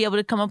think you'd be able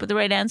to come up with the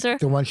right answer?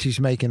 The one she's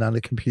making on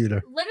the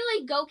computer.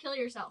 Literally, go kill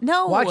yourself.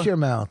 No. Watch your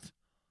mouth.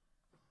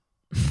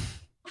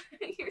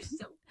 You're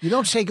so. You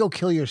don't say go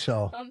kill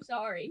yourself. I'm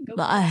sorry. Go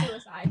Bye. commit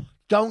suicide.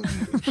 Don't.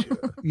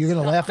 You're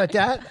going to laugh at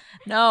that?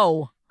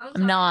 No. I'm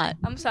I'm not.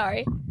 I'm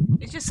sorry.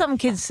 It's just something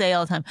kids say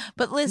all the time.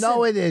 But listen,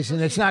 No, it isn't.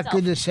 It's not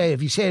good to say.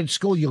 If you say it at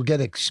school, you'll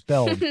get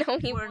expelled. No,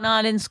 you we're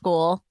not in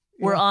school.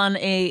 We're on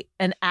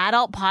an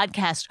adult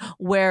podcast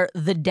where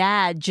the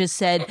dad just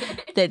said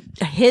that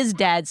his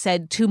dad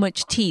said too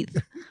much teeth.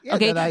 Yeah,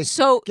 Okay, that I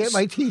so get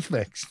my teeth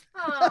fixed.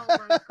 Oh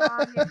my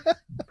god.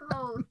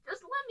 Oh,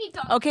 just let me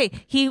talk. okay,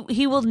 he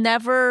will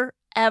never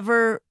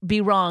ever be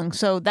wrong.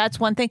 So that's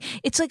one thing.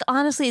 It's like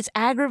honestly, it's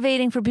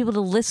aggravating for people to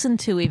listen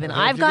to. Even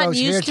I've gotten used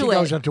to Here she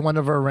goes it. up to one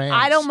of her rants.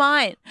 I don't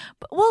mind.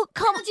 But, well,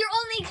 come. That's your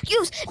only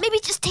excuse. Maybe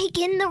just take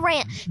in the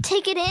rant,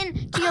 take it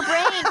in to your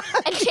brain,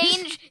 and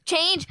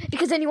change,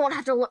 because then you won't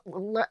have to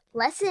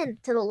listen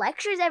to the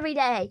lectures every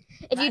day.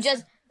 If you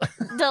just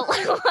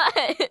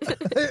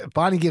what?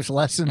 Bonnie gives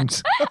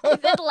lessons. I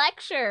said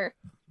lecture.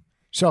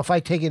 So if I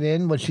take it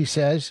in, what she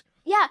says,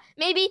 Yeah,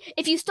 maybe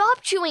if you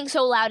stop chewing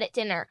so loud at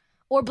dinner,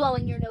 or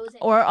blowing your nose,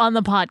 Or on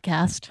the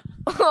podcast.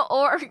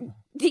 or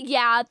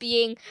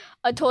being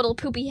a total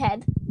poopy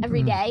head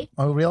every day.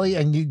 oh really?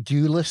 And do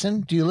you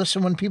listen? Do you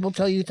listen when people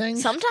tell you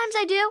things? Sometimes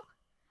I do.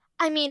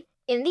 I mean,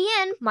 in the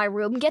end, my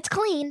room gets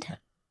cleaned.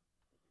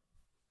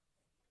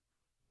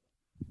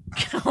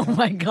 Oh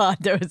my God,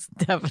 there was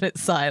definite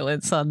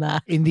silence on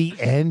that. In the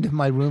end,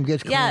 my room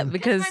gets clean. Yeah,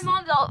 because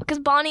Because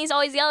Bonnie's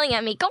always yelling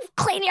at me, "Go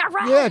clean your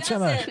room." Yeah,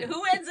 tell me.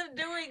 who ends up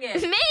doing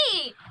it?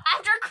 Me,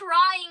 after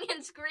crying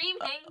and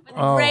screaming. For the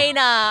Oh.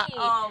 Raina. Me.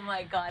 Oh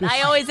my God,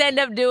 I always end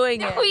up doing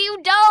it. No, you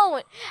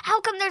don't.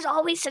 How come there's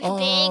always such big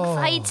Oh.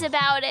 fights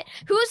about it?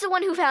 Who's the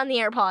one who found the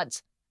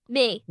AirPods?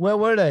 Me. Where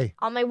were they?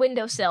 On my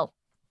windowsill.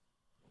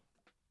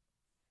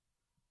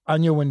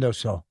 On your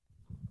windowsill.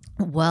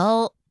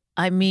 Well,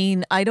 I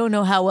mean, I don't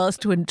know how else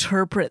to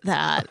interpret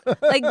that.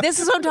 Like, this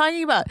is what I'm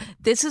talking about.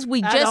 This is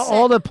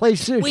All the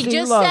places we she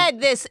just loved.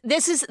 said this.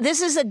 This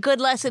is a good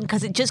lesson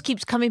because it just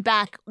keeps coming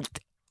back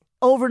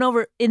over and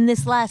over in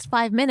this last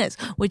 5 minutes,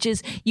 which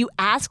is you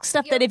ask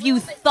stuff that if you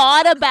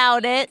thought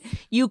about it,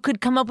 you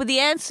could come up with the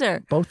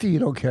answer. Both of you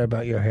don't care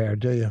about your hair,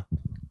 do you?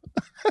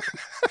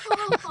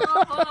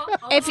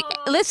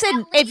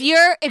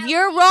 If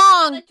you're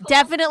wrong,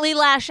 definitely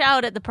lash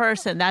out at the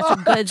person. That's a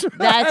good.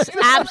 That's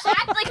absolutely.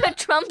 Act like a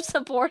Trump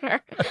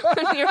supporter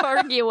when you're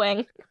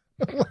arguing.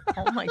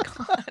 Oh my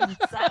God,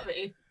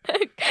 savvy.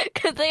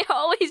 Because they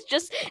always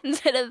just,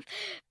 instead of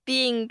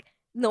being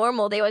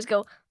normal, they always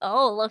go,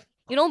 "Oh, look,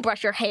 you don't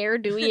brush your hair,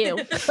 do you?"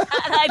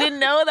 I didn't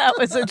know that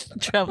was a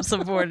Trump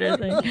supporter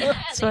thing.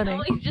 It's They funny.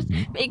 always just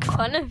make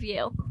fun of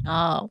you.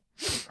 Oh.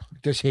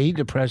 Does he,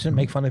 the president,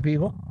 make fun of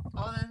people?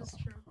 Oh, that's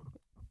true.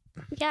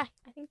 Yeah,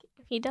 I think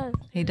he does.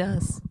 He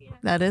does.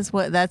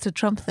 That's a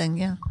Trump thing,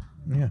 yeah.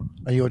 Yeah.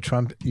 Are you a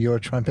Trump? You're a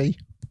Trumpy?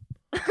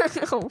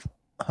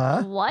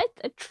 Huh? What?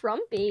 A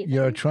Trumpy?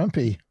 You're a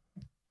Trumpy.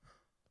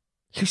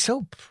 She's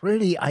so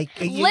pretty.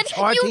 It's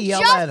hard you to yell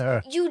just- at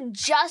her. You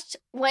just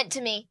went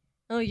to me.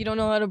 Oh, you don't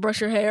know how to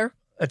brush your hair?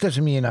 That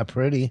doesn't mean you're not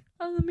pretty.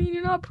 Doesn't mean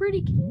you're not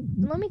pretty.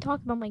 Let me talk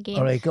about my game.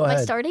 All right, go Am I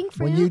ahead. starting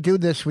for When you do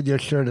this with your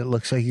shirt, it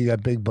looks like you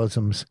got big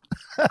bosoms.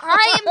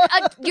 I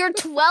am your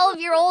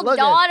 12-year-old Look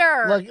at-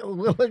 daughter.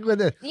 Look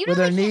with her, You know with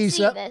her they can't knees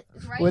see up. this,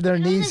 right? with her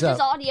You know knees this is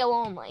up. audio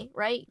only,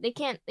 right? They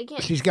can't.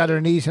 She's got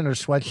her knees in her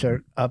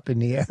sweatshirt up in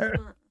the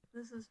air.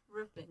 This is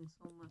ripping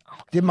so much.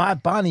 Did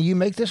Bonnie, you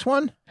make this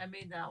one? I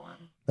made that one.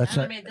 That's and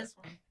not- I made this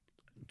one.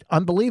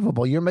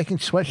 Unbelievable. You're making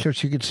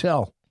sweatshirts you could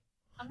sell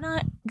I'm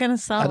not gonna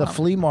sell at a them.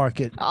 flea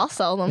market I'll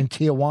sell them. in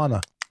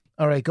Tijuana.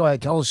 All right, go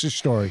ahead. Tell us your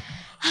story.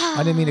 I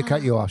didn't mean to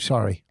cut you off.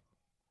 Sorry.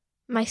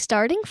 My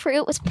starting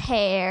fruit was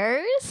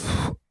pears.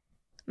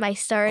 My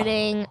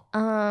starting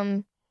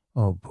Oh,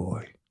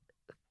 boy.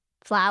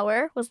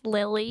 flower was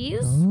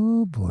lilies.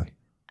 Oh, boy.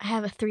 I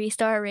have a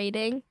 3-star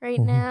rating right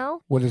Mhm.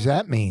 now. What does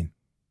that mean?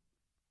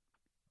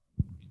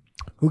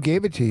 Who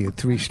gave it to you?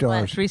 3 What,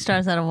 stars. 3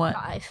 stars out of what?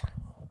 5.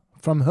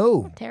 From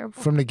who?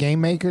 Terrible. From the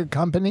Game Maker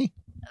Company?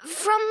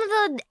 From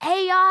the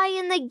AI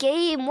in the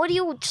game. What do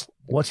you?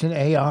 What's an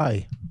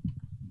AI?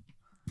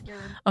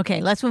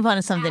 Okay, let's move on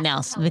to something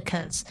else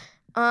because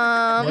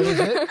What is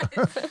it?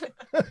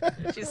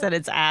 she said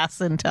it's ass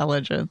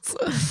intelligence.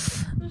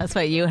 That's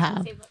what you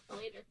have.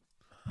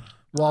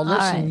 Well, listen,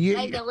 right.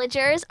 My you.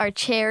 villagers are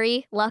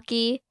Cherry,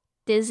 Lucky,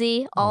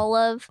 Dizzy,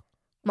 Olive,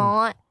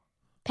 Mont,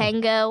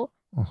 Pango,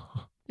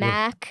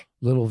 Mac.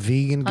 Little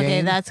vegan game.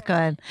 Okay, that's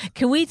good.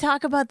 Can we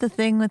talk about the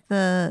thing with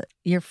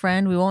your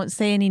friend? We won't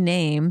say any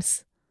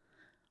names,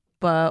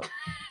 but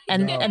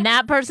and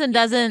that person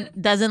doesn't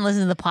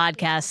listen to the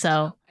podcast. So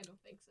I don't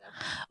think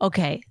so.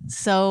 okay,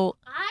 so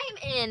I'm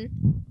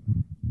in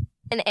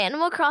an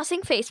Animal Crossing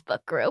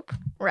Facebook group,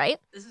 right?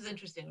 this is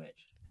interesting, Rich.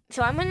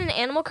 So I'm in an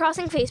Animal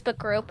Crossing Facebook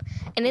group,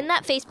 and in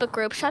that Facebook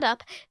group, shut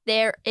up,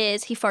 there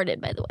is, he farted,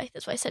 by the way.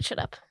 That's why I said shut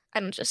up. I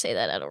don't just say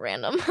that out of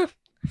random.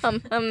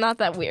 I'm not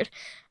that weird.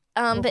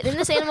 But in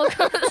this Animal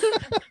Crossing,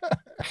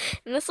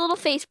 in this little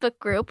Facebook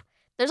group,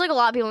 there's like a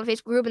lot of people in the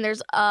Facebook group, and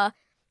there's a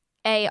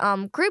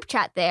group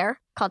chat there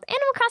called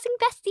Animal Crossing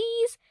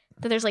Besties.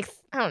 That there's like,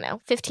 I don't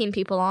know, 15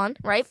 people on,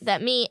 right?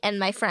 That me and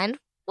my friend,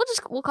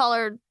 we'll call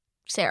her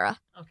Sarah.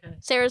 Okay.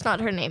 Sarah's not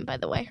her name, by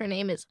the way. Her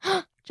name is,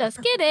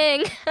 just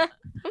kidding.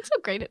 I'm so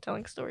great at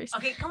telling stories.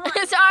 Okay, come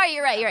on. Sorry,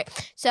 you're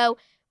right. So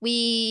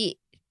she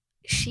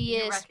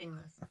is, wrecking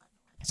this.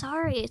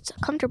 sorry, it's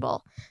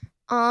comfortable.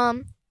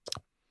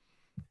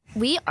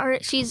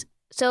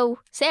 So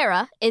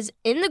Sarah is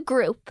in the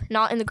group,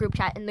 not in the group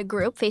chat, in the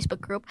group,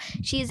 Facebook group.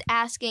 She's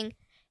asking,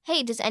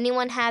 hey, does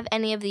anyone have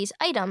any of these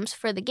items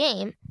for the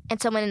game?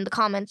 And someone in the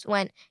comments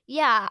went,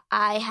 yeah,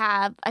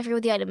 I forget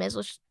what the item is,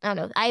 which, I don't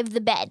know, I have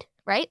the bed,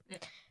 right? Yeah.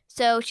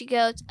 So she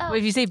goes, oh, Well,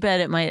 if you say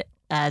bed, it might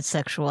add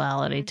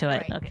sexuality to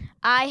it. Right. Okay.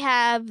 I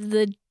have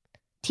the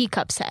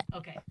teacup set.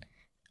 Okay.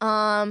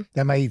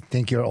 They might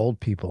think you're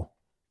old people.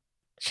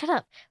 Shut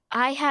up.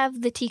 I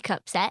have the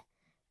teacup set.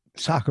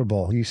 Soccer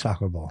ball. You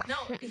soccer ball. No,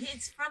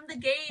 it's from the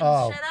game.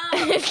 Oh.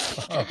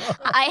 Shut up.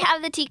 I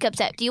have the teacup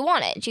set. Do you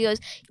want it? She goes,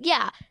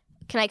 yeah.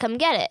 Can I come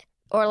get it?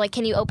 Or like,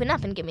 can you open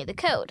up and give me the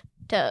code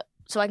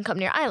so I can come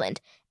to your island?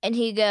 And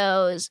he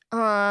goes,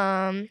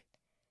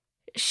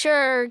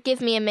 sure, give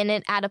me a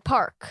minute at a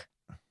park.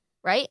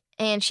 Right?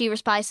 And she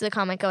replies to the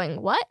comment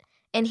going, what?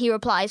 And he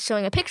replies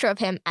showing a picture of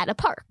him at a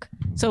park.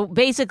 So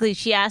basically,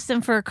 she asked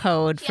him for a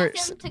code She for.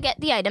 asked him to get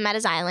the item at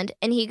his island,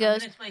 and he I'm goes,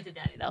 gonna explain to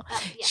Daddy though.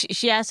 yeah.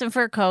 She asked him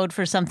for a code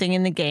for something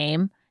in the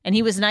game, and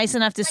he was nice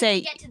enough to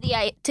say,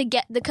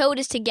 the code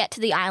is to get to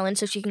the island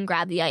so she can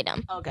grab the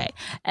item. okay.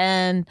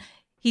 And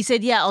he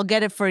said, yeah, I'll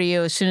get it for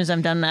you as soon as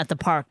I'm done at the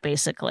park,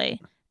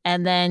 basically.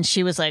 And then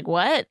she was like,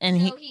 what? And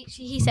So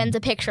he sends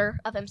a picture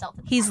of himself.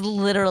 he's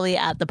literally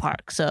at the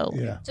park. So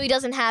Yeah. So he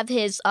doesn't have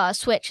his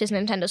Switch, his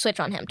Nintendo Switch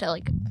on him to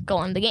like go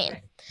on the game.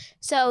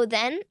 So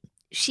then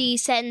she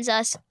sends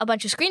us a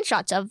bunch of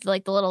screenshots of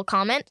like the little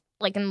comment,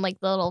 like in like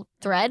the little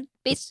thread,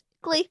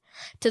 basically,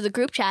 to the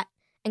group chat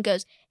and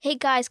goes, hey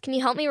guys, can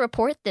you help me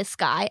report this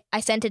guy? I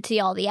sent it to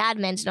all the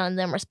admins, none of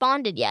them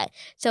responded yet.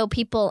 So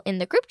people in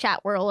the group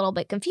chat were a little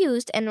bit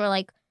confused and were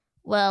like,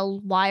 well,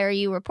 why are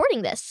you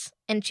reporting this?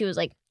 And she was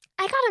like,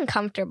 I got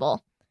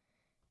uncomfortable.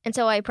 And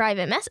so I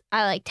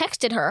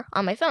texted her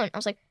on my phone. I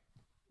was like,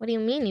 what do you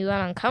mean you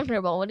got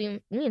uncomfortable? What do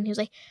you mean? He was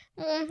like,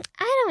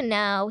 I don't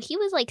know. He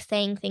was like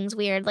saying things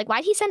weird. Like,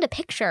 why'd he send a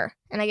picture?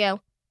 And I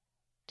go,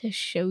 to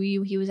show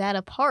you he was at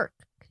a park.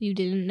 You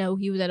didn't know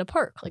he was at a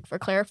park, like for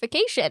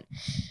clarification.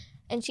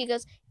 And she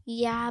goes,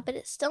 yeah, but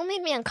it still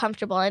made me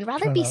uncomfortable. I'd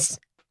rather Shut be... up.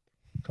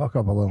 Talk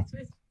up a little.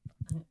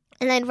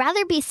 And I'd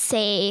rather be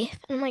safe.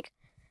 And I'm like,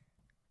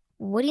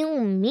 what do you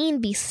mean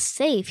be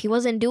safe? He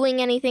wasn't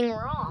doing anything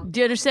wrong. do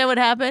you understand what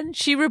happened?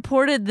 She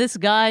reported this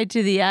guy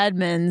to the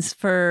admins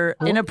for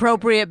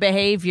inappropriate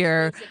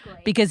behavior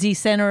because he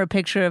sent her a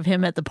picture of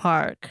him at the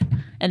park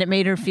and it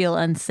made her feel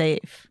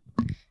unsafe.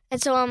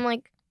 And so I'm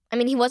like, I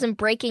mean, he wasn't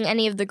breaking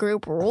any of the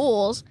group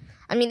rules.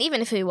 I mean,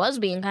 even if he was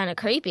being kind of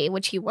creepy,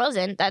 which he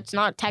wasn't, that's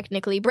not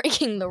technically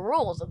breaking the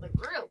rules of the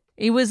group.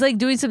 He was like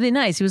doing something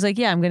nice. He was like,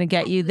 yeah, I'm going to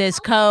get you this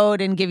code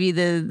and give you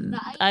the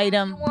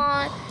item. You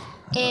want,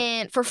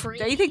 and for free.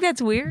 Do you think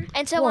that's weird?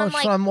 And so Well, I'm it's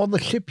like, from all the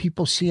shit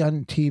people see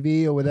on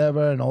TV or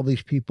whatever, and all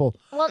these people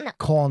well, no.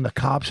 calling the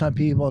cops on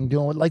people and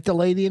doing like the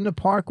lady in the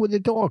park with the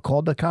dog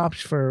called the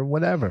cops for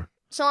whatever.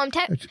 So I'm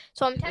It's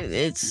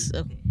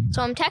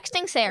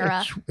texting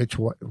Sarah. It's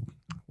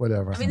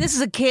whatever. I mean, this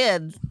is a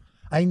kid.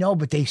 I know,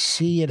 but they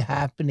see it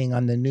happening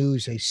on the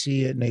news. They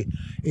see it, and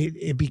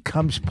it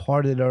becomes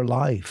part of their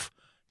life.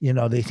 You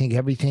know, they think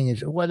everything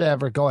is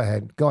whatever. Go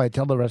ahead,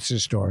 tell the rest of the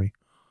story.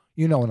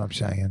 You know what I'm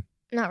saying?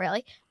 Not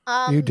really.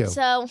 You do.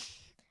 So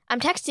I'm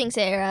texting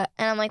Sarah,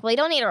 and I'm like, well, you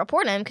don't need to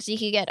report him because you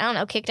could get, I don't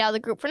know, kicked out of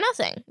the group for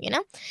nothing, you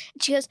know?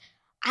 And she goes,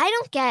 I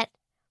don't get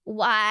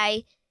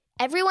why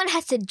everyone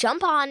has to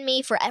jump on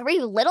me for every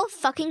little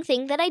fucking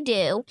thing that I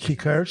do. She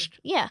cursed.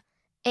 Yeah.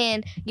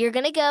 And you're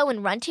going to go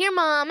and run to your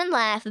mom and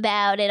laugh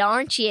about it,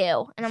 aren't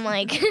you? And I'm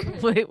like,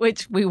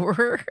 Which we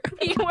were.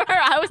 you were.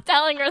 I was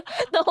telling her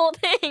the whole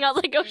thing. I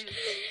was like, oh.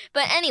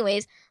 But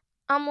anyways,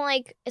 I'm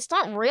like, it's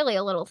not really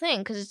a little thing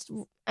because it's,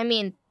 I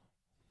mean,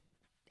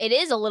 it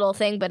is a little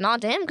thing, but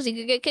not to him because he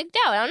could get kicked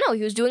out. I don't know.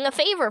 He was doing a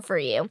favor for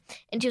you.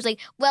 And she was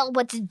like, well,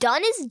 what's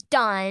done is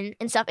done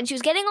and stuff. And she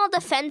was getting all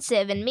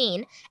defensive and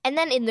mean. And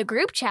then in the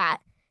group chat,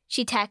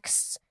 she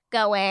texts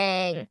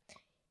going,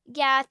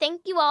 yeah,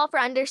 thank you all for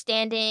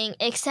understanding,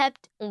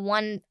 except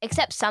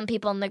some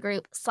people in the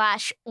group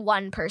 /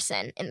 one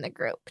person in the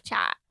group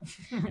chat.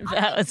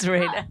 That was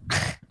right.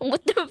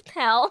 What the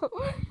hell?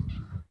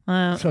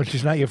 So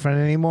she's not your friend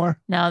anymore?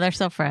 No, they're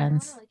still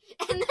friends.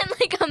 And then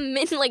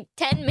like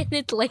 10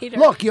 minutes later.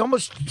 Look, you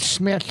almost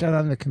smashed that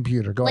on the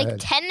computer. Go like ahead.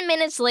 10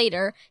 minutes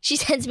later, she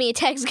sends me a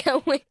text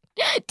going,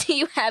 do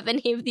you have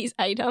any of these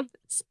items?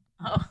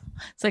 Oh,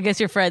 so I guess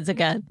you're friends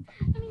again.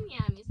 I mean, yeah,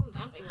 I mean,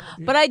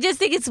 something. But I just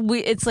think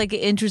it's like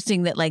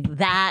interesting that like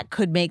that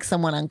could make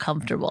someone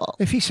uncomfortable.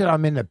 If he said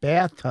I'm in the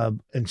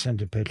bathtub and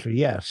sent a picture,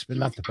 yes, but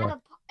not the part.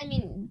 I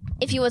mean,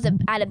 if he was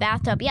at a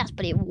bathtub, yes,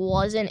 but he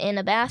wasn't in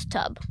a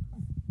bathtub.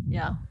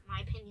 Yeah. In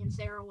my opinion,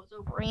 Sarah was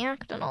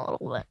overreacting a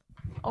little bit.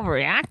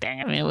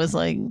 Overreacting. I mean, it was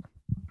like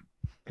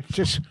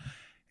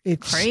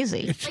It's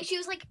crazy. Like she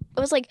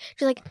was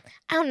like,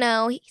 I don't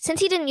know. Since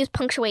he didn't use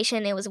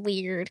punctuation, it was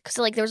weird because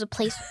like there was a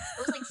place.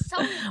 It was like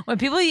so. When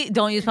people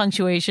don't use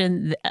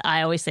punctuation,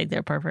 I always think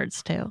they're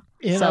perverts too.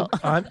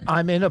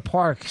 I'm in a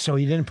park, so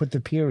he didn't put the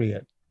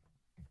period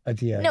at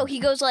the end. No, he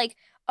goes like,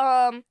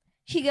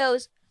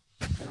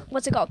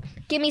 what's it called?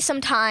 Give me some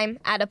time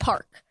at a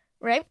park,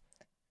 right?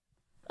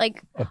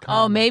 Like,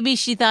 Oh, maybe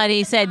she thought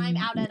he said, I'm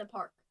out at a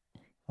park.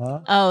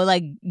 Huh? oh,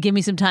 like, give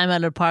me some time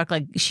at a park.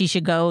 Like, she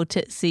should go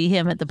to see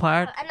him at the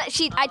park. And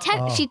she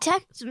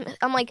texts.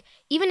 I'm like,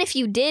 even if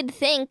you did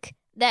think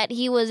that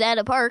he was at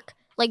a park,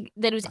 like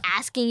that he was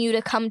asking you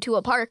to come to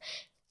a park,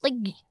 like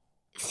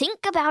think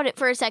about it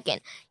for a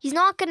second. He's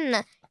not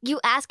gonna. You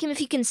ask him if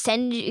he can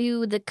send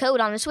you the code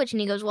on the Switch,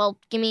 and he goes, "Well,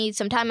 give me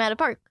some time at a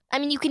park." I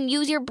mean, you can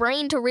use your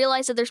brain to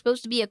realize that there's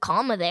supposed to be a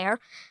comma there.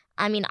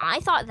 I mean, I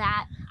thought,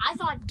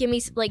 give me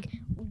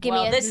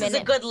a This minute. is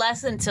a good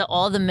lesson to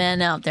all the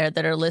men out there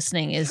that are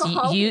listening. Is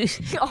you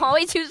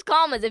always use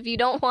commas if you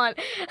don't want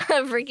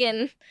a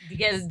freaking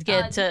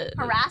get to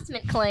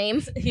harassment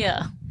claim.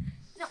 Yeah.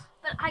 No,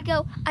 but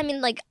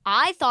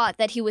I thought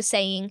that he was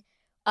saying,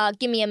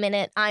 give me a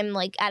minute, I'm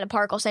like at a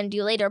park, I'll send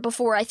you later,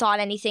 before I thought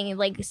anything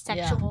like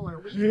sexual or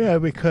weird. Yeah,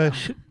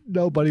 because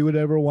nobody would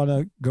ever want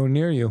to go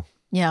near you.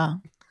 Yeah.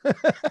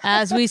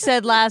 As we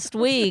said last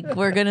week,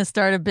 we're going to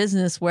start a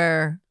business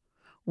where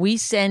we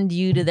send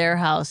you to their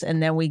house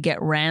and then we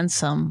get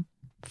ransom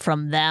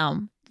from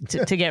them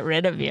to get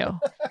rid of you,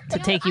 to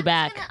take you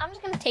back. I'm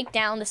just gonna take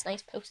down this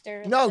nice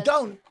poster. No, It says,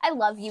 don't. I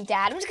love you,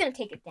 Dad. I'm just gonna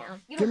take it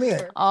down. You Give don't me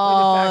have it. to-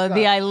 Oh, Bring it back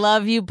the up. I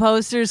love you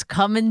posters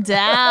coming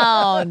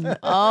down.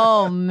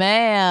 Oh,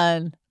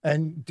 man.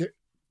 And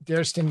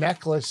there's the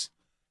necklace.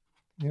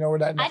 You know where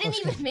that I necklace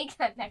didn't even make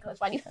that necklace.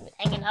 Why do you have it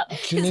hanging up? His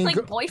Janine like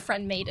Gar-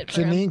 boyfriend made it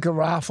for him. Janine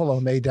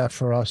Garofalo made that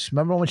for us.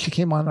 Remember when she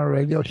came on our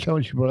radio show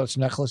and she brought us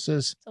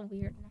necklaces? It's a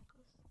weird necklace.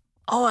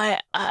 Oh,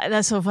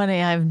 that's so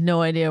funny. I have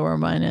no idea where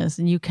mine is.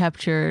 And you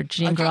kept your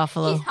Jean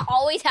Garofalo. He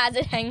always has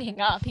it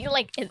hanging up. He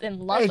like is in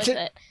love It's with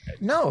a- it.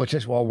 No, it's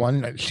just, well,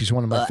 one, she's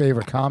one of my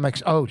favorite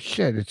comics. Oh,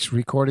 shit, it's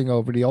recording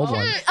over the old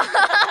one.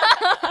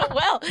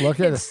 Well, Look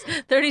at it's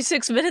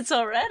 36 minutes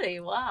already.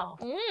 Wow.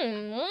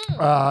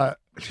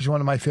 She's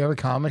one of my favorite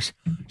comics.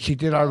 She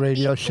did our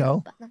radio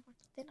show.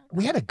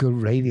 We had a good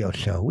radio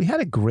show. We had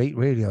a great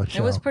radio show.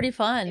 It was pretty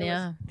fun,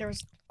 yeah. There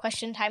was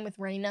question time with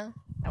Raina.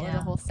 That was Yeah.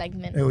 a whole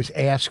segment. It was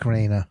Ask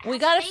Raina. We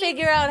got to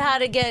figure out how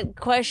to get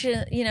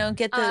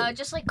get the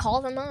Just like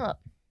call them up.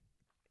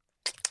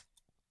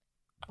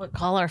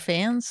 call our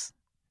fans.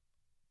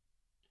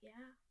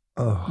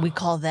 Oh. We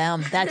call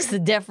them. That's the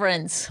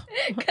difference.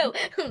 Go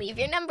leave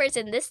your numbers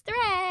in this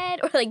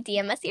thread, or like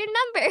DM us your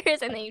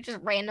numbers, and then you just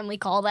randomly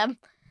call them.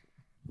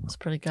 It's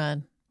pretty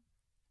good.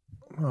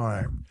 All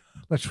right.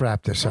 Let's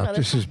wrap this No, up.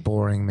 This is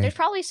boring me. There's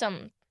probably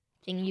something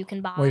you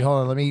can buy. Wait,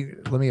 hold on. Let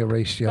me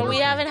erase the But other we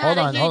thing. haven't hold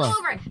had a on, huge- hold on.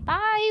 Over.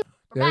 Bye.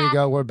 There you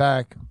go. We're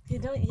back. You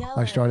don't yell.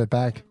 I started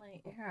back.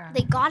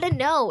 They gotta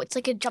know. It's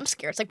like a jump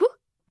scare. It's like, woo,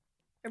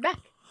 we're back.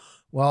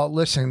 Well,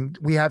 listen,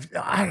 we have.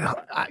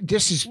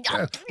 This is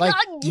like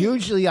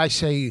usually I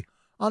say,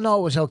 "Oh no,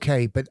 it was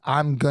okay," but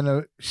I'm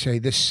gonna say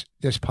this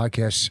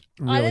podcast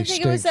really I didn't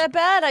think it was stinks. that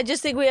bad. I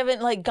just think we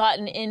haven't like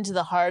gotten into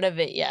the heart of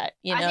it yet.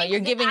 You know, you're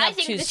giving up I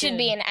think too this soon. should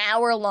be an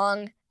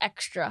hour-long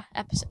extra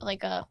episode,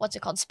 like a what's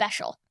it called,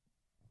 special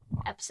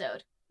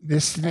episode.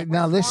 This Like,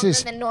 now what's this longer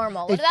is than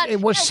normal. it-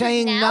 it was 'cause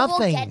saying now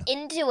nothing. We'll get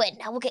into it.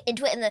 Now we'll get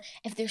into it, and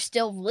if they're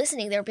still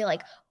listening, they'll be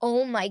like,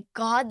 "Oh my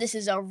god, this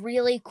is a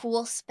really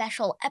cool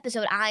special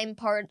episode. I'm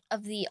part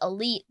of the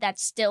elite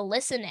that's still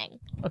listening."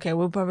 Okay,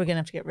 we're probably gonna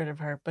have to get rid of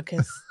her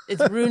because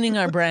it's ruining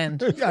our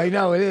brand. I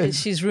know it is.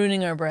 She's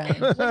ruining our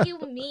brand. What do you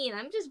mean?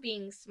 I'm just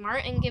being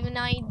smart and giving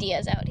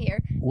ideas out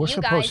here. We're you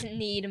supposed- guys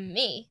need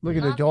me. Look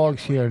at the not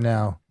dogs other way. here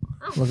now.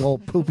 Oh. Look,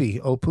 old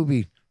poopy,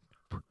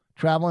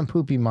 traveling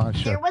poopy There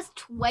monster. was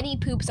 20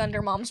 poops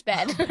under Mom's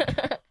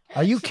bed.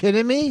 Are you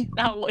kidding me?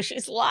 No,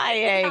 she's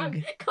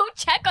lying. Go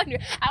check on her.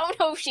 I don't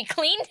know if she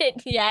cleaned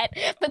it yet,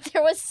 but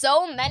there was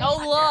so many. Go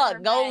under her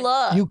look. Go bed.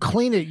 look. You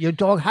clean it. Your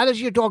dog. How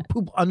does your dog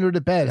poop under the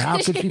bed? How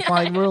could she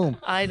find room?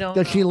 I don't.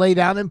 Does know. she lay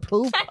down and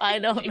poop? I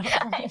don't know.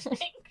 I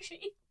think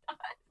she-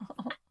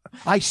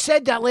 I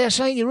said that last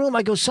night in your room.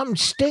 I go, something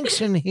stinks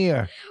in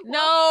here.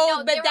 No, no,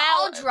 but they're that.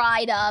 all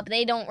dried up.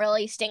 They don't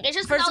really stink. It's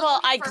just First of was all,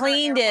 looking I for her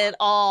cleaned AirPods. it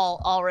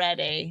all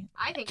already.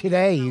 I think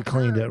Today you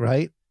cleaned it,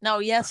 right? No,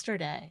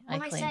 yesterday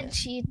Well, I I cleaned said it.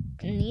 she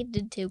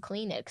needed to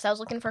clean it because I was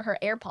looking for her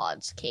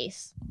AirPods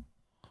case.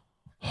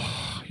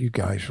 You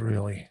guys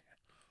really.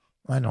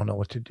 I don't know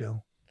what to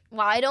do.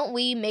 Why don't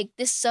we make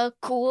this a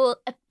cool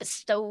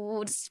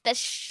episode,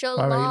 special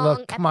All right, long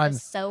look, come on.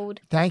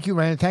 episode? Thank you,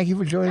 Rand. Thank you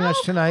for joining us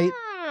tonight.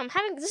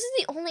 This is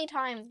the only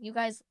time you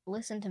guys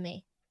listen to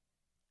me.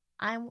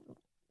 I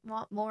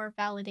want more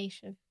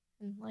validation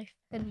in life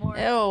and more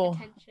Ew.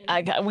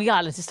 attention. We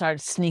got to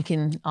start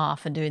sneaking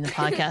off and doing the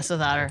podcast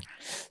without her.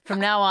 From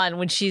now on,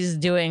 when she's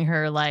doing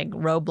her like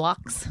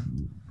Roblox,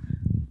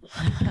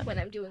 when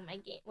I'm doing my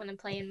game, when I'm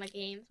playing my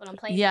games, when I'm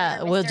playing. yeah,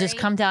 Murder we'll just Mystery,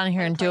 come down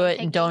here when I'm and do playing it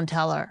and Piggy. don't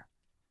tell her.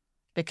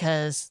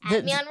 Because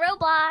Add me on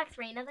Roblox,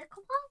 Raina the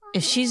Koala.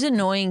 if she's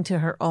annoying to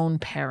her own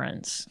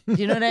parents, do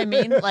you know what I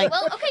mean? Like,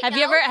 Well, okay, have no,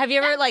 you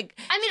ever like,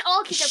 I mean,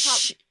 all kids are probably.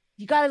 shh,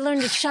 you got to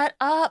learn to shut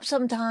up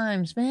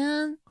sometimes,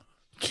 man.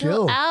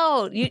 Chill.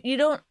 Out. You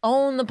don't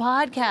own the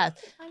podcast.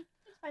 It's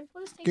fine.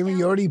 We'll just take Give me, down-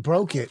 you already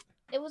broke it.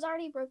 It was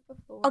already broke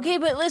before. Okay,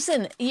 but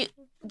listen, you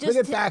Put just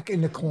it back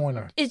in the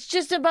corner. it's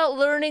just about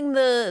learning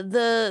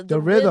the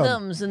rhythm.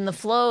 rhythms and the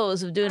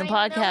flows of doing a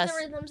I podcast. know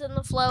the rhythms and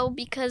the flow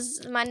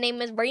because my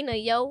name is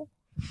Raina, yo.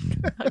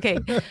 Okay.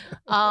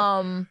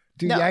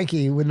 Do No.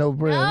 Yankee with no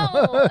brim.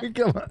 No.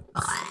 Come on.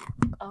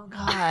 Oh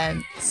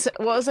God. So,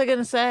 what was I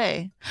gonna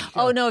say?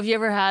 Oh no. Have you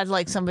ever had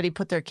like somebody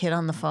put their kid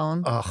on the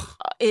phone? Ugh.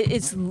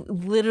 It's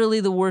literally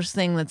the worst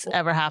thing that's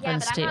ever Yeah,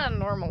 happens but to I'm you. not a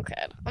normal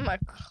kid. I'm a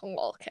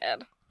cool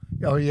kid.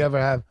 Oh, you ever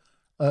have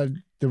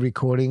the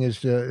recording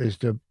is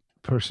the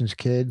person's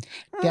kid?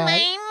 Dad,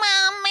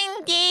 mom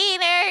and dad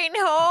aren't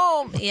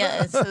home.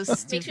 Yeah, it's so Makes me want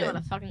stupid.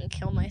 to fucking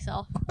kill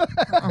myself.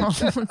 Oh,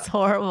 it's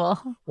horrible.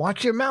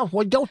 watch your mouth.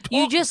 Well, don't talk.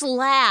 You just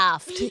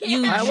laughed.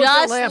 You I wasn't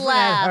just laughing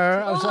laughed. at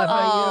her. I was laughing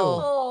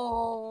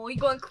Oh, you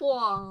going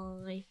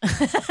quiet.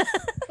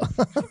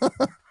 at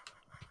you.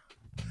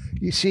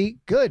 You see,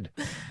 good.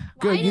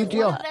 Good. Why You is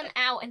deal. one of them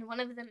out and one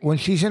of them When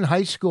she's in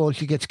high school and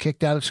she gets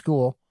kicked out of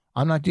school,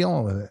 I'm not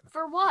dealing with it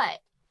for what?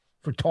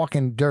 for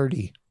talking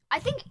dirty. I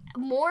think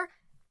more.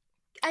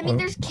 I mean, Well-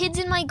 there's kids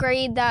in my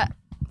grade that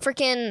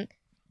freaking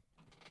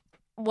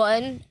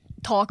one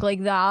talk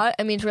like that.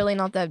 I mean, it's really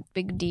not that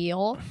big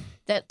deal.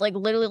 That like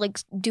literally like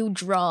do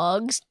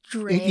drugs,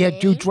 drink. Yeah,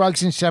 do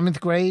drugs in 7th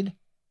grade?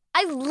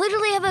 I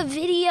literally have a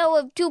video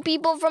of 2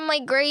 people from my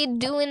grade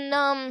doing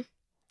I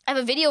have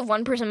a video of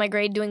 1 person in my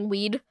grade doing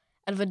weed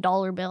out of a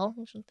 $1 bill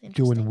or something.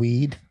 Doing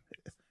weed?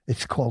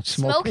 It's called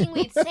smoking. Smoking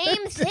weed,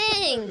 same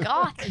thing.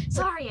 God,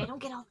 sorry, I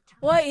don't get all the time.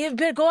 Well, you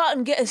better go out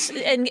and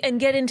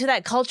get into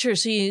that culture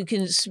so you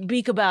can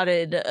speak about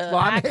it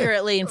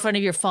accurately in front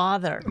of your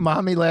father.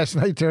 Mommy last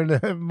night during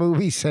the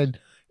movie said,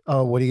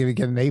 "Oh, what are you going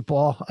to get, an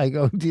 8-ball?" I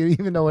go, "Do you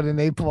even know what an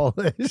 8-ball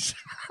is?"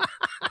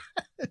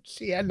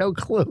 She had no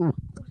clue.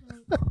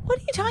 What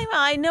are you talking about?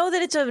 I know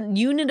that it's a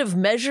unit of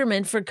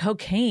measurement for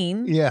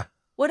cocaine. Yeah.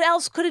 What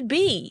else could it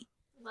be?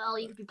 Well,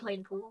 you could be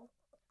playing pool.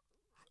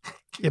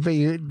 Yeah, but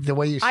the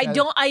way you said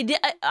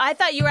I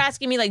thought you were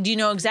asking me, like, do you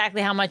know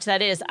exactly how much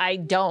that is? I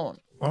don't.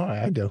 All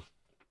right, I do.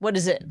 What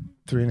is it?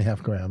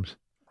 3.5 grams.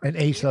 An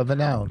eighth of an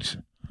ounce.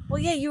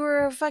 Well, yeah, you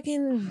were a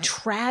fucking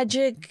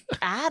tragic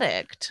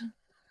addict.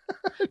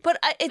 But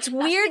it's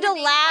weird to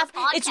laugh.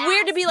 It's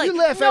weird to be like,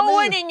 no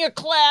one in your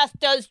class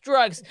does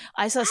drugs.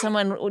 I saw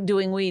someone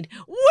doing weed.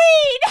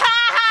 Weed! Ha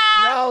ha!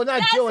 No, not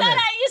That's doing not it.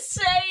 how you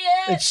say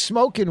it. It's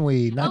smoking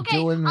weed, not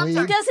doing weed.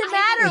 It doesn't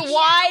matter.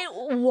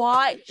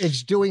 Why?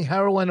 It's doing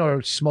heroin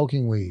or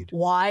smoking weed.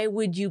 Why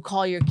would you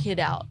call your kid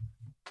out?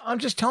 I'm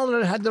just telling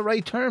her it had the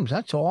right terms.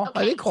 That's all.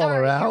 Okay, I didn't call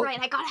her out. You're right.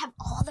 I gotta have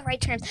all the right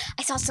terms.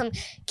 I saw some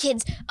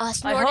kids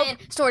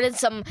snorted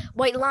some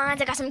white lines.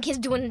 I got some kids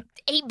doing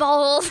 8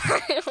 balls.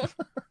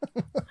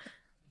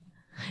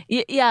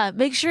 Yeah,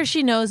 make sure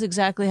she knows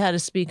exactly how to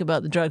speak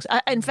about the drugs.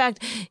 In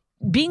fact,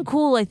 being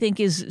cool, I think,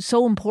 is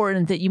so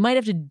important that you might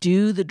have to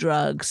do the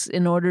drugs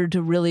in order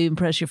to really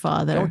impress your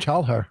father. Don't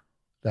tell her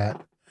that.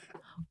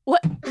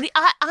 What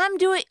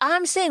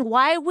I'm saying,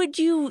 why would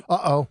you?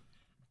 Uh-oh.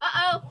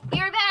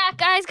 You're back,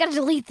 guys. Gotta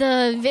delete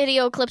the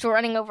video clips we're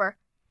running over.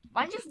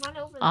 Why did you run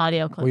over them?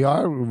 Audio clip. We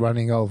are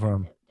running over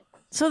them.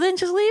 So then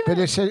just leave But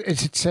it.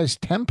 it says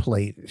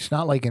template. It's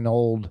not like an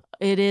old.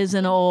 It is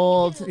an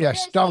old.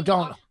 Yes, don't.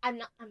 I'm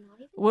not even.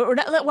 We're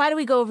not, why do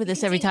we go over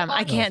this every time?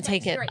 I can't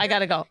take it. I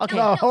gotta go. Okay.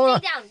 No, hold on.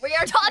 Stay down. We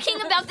are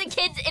talking about the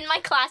kids in my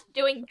class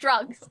doing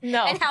drugs.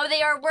 No. And how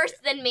they are worse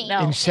than me. No.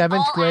 In 7th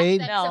all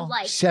grade? aspects No. of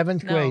life.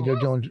 7th grade, they're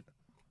doing.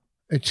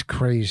 It's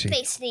crazy.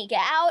 They sneak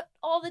out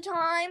all the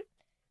time.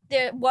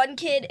 The one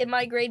kid in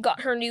my grade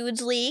got her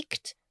nudes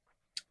leaked.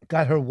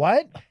 Got her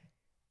what?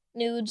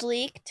 Nudes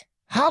leaked.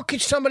 How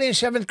could somebody in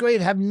 7th grade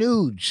have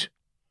nudes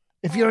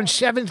if you're in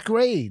 7th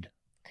grade?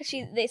 Cause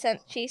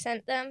she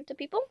sent them to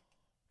people.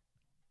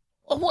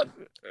 What?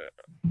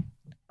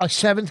 A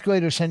 7th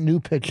grader sent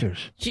nude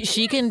pictures.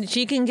 She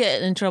can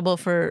get in trouble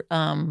for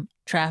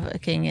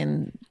trafficking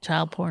and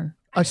child porn.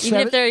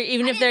 Even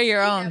if they're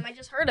your own. I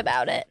just heard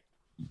about it.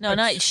 No,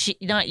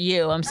 not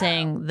you. I'm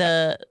saying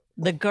the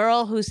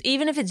girl who's,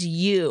 even if it's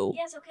you.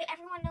 Yes, okay.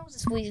 Everyone knows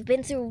this. We've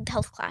been through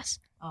health class.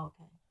 Oh,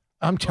 okay.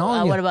 I'm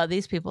telling you. What about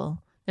these people?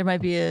 There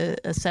might be a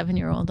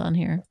 7-year-old on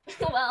here.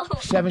 Well,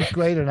 7th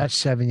grader, not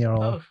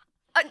 7-year-old.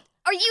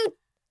 are you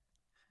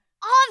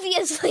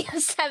obviously a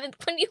 7th?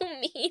 What do you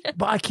mean?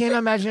 But I can't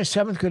imagine a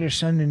 7th grader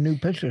sending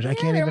nude pictures. I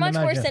can't They're even much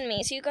imagine. worse than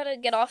me. So you gotta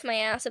get off my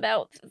ass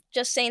about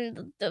just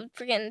saying the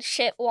freaking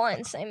shit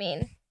once. I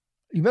mean,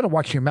 You better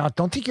watch your mouth.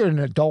 Don't think you're an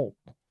adult.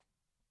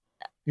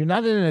 You're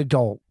not an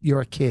adult. You're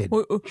a kid.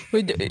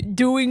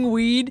 Doing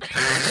weed.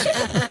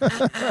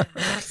 I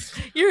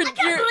can't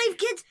believe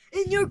kids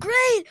in your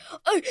grade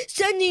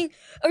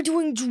are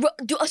doing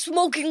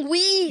smoking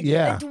weed.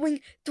 Yeah.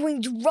 And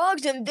doing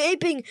drugs and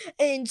vaping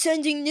and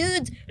sending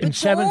nudes. In But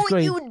 7th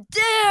grade. Don't you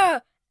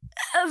dare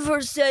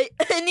ever say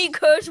any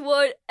curse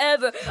word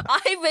ever.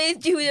 I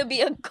raised you to be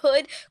a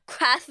good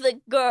Catholic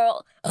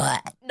girl,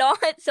 not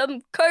some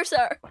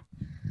cursor.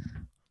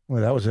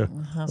 Well, that was a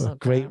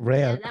great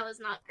rant. that was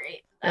not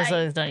great. That's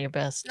not your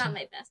best. Not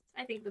my best.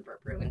 I think the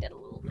burp ruined it a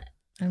little bit.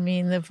 I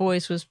mean, the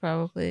voice was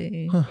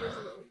probably. It was a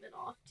little bit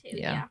off too.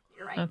 Yeah.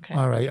 You're right. Okay.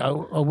 All right.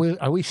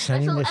 Are we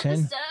sending this in?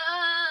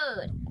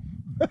 Episode.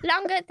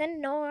 Longer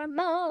than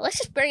normal. Let's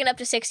just bring it up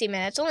to 60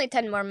 minutes. Only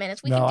 10 more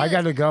minutes. No, I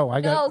got to go.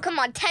 No, come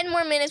on. 10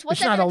 more minutes.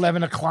 It's not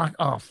 11 o'clock.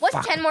 Oh, What's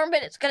fuck. 10 more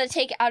minutes going to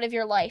take out of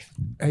your life?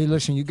 Hey,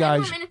 listen, you 10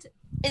 guys. more minutes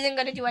isn't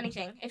going to do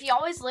anything. If you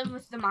always live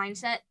with the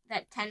mindset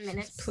that 10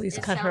 minutes Please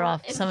is cut so her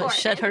off. important,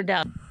 Shut her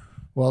down.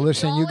 Well,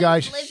 listen, you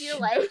guys. live your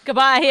life.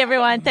 Goodbye,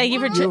 everyone. Thank you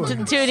for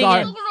tuning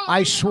Sorry. in.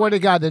 I swear to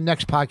God, the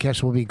next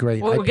podcast will be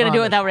great. We're going to do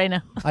it without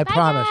Raina. I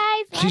promise.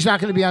 She's not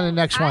going to be on the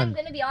next I'm one.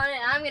 going to be on it,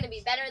 and I'm going to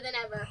be better than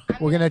ever.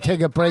 We're going to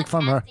take a break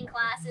from her.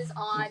 Classes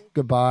on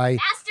Goodbye.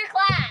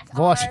 Masterclass,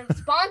 Voss. our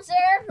sponsor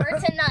for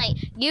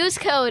tonight. Use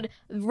code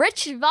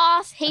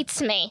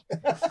RichVossHatesMe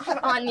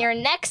on your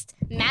next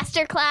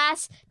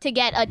Masterclass to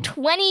get a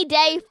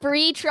 20-day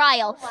free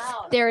trial.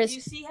 There is.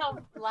 You see how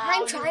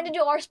I'm trying to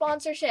do our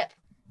sponsorship.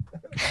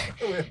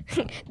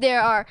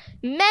 There are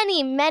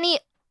many, many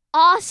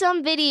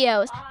awesome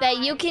videos that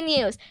you can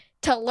use.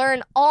 to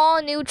learn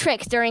all new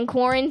tricks during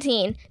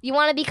quarantine. You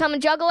want to become a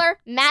juggler?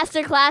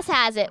 Masterclass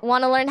has it.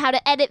 Want to learn how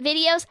to edit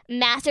videos?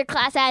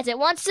 Masterclass has it.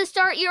 Wants to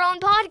start your own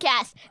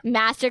podcast?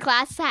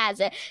 Masterclass has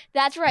it.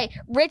 That's right.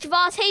 Rich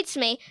Voss hates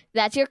me.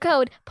 That's your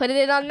code. Put it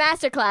in on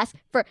Masterclass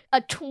for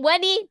a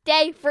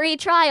 20-day free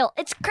trial.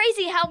 It's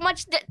crazy how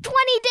much 20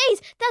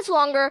 days. That's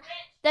longer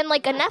than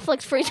like a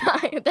Netflix free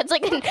trial. That's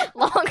like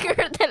longer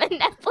than a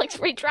Netflix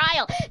free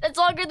trial. That's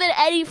longer than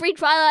any free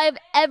trial I've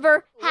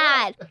ever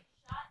had.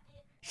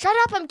 Shut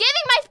up, I'm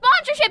giving my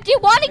sponsorship. Do you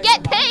want to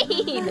get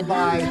paid?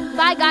 Bye.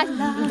 Bye,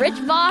 guys. Rich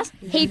Voss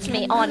hates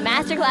me on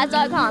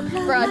masterclass.com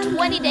for a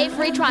 20-day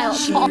free trial.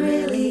 She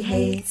really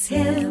hates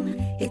him,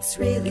 it's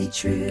really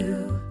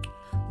true.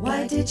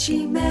 Why did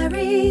she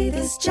marry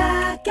this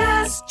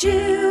jackass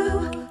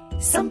Jew?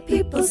 Some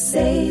people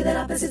say that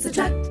opposites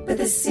attract, but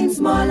this seems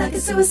more like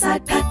a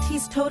suicide pact.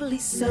 He's totally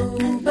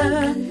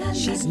sober,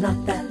 she's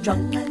not that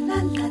drunk.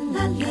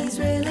 He's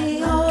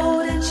really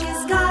old and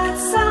she's got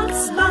some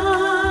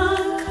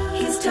spunk.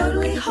 He's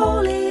totally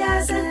holy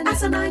as an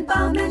asinine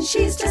bomb, and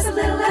she's just a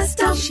little less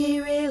dumb.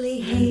 She really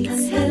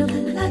hates him,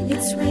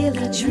 it's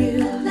really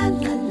true.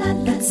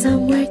 But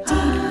somewhere deep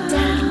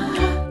down,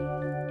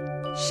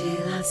 she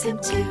loves him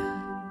too.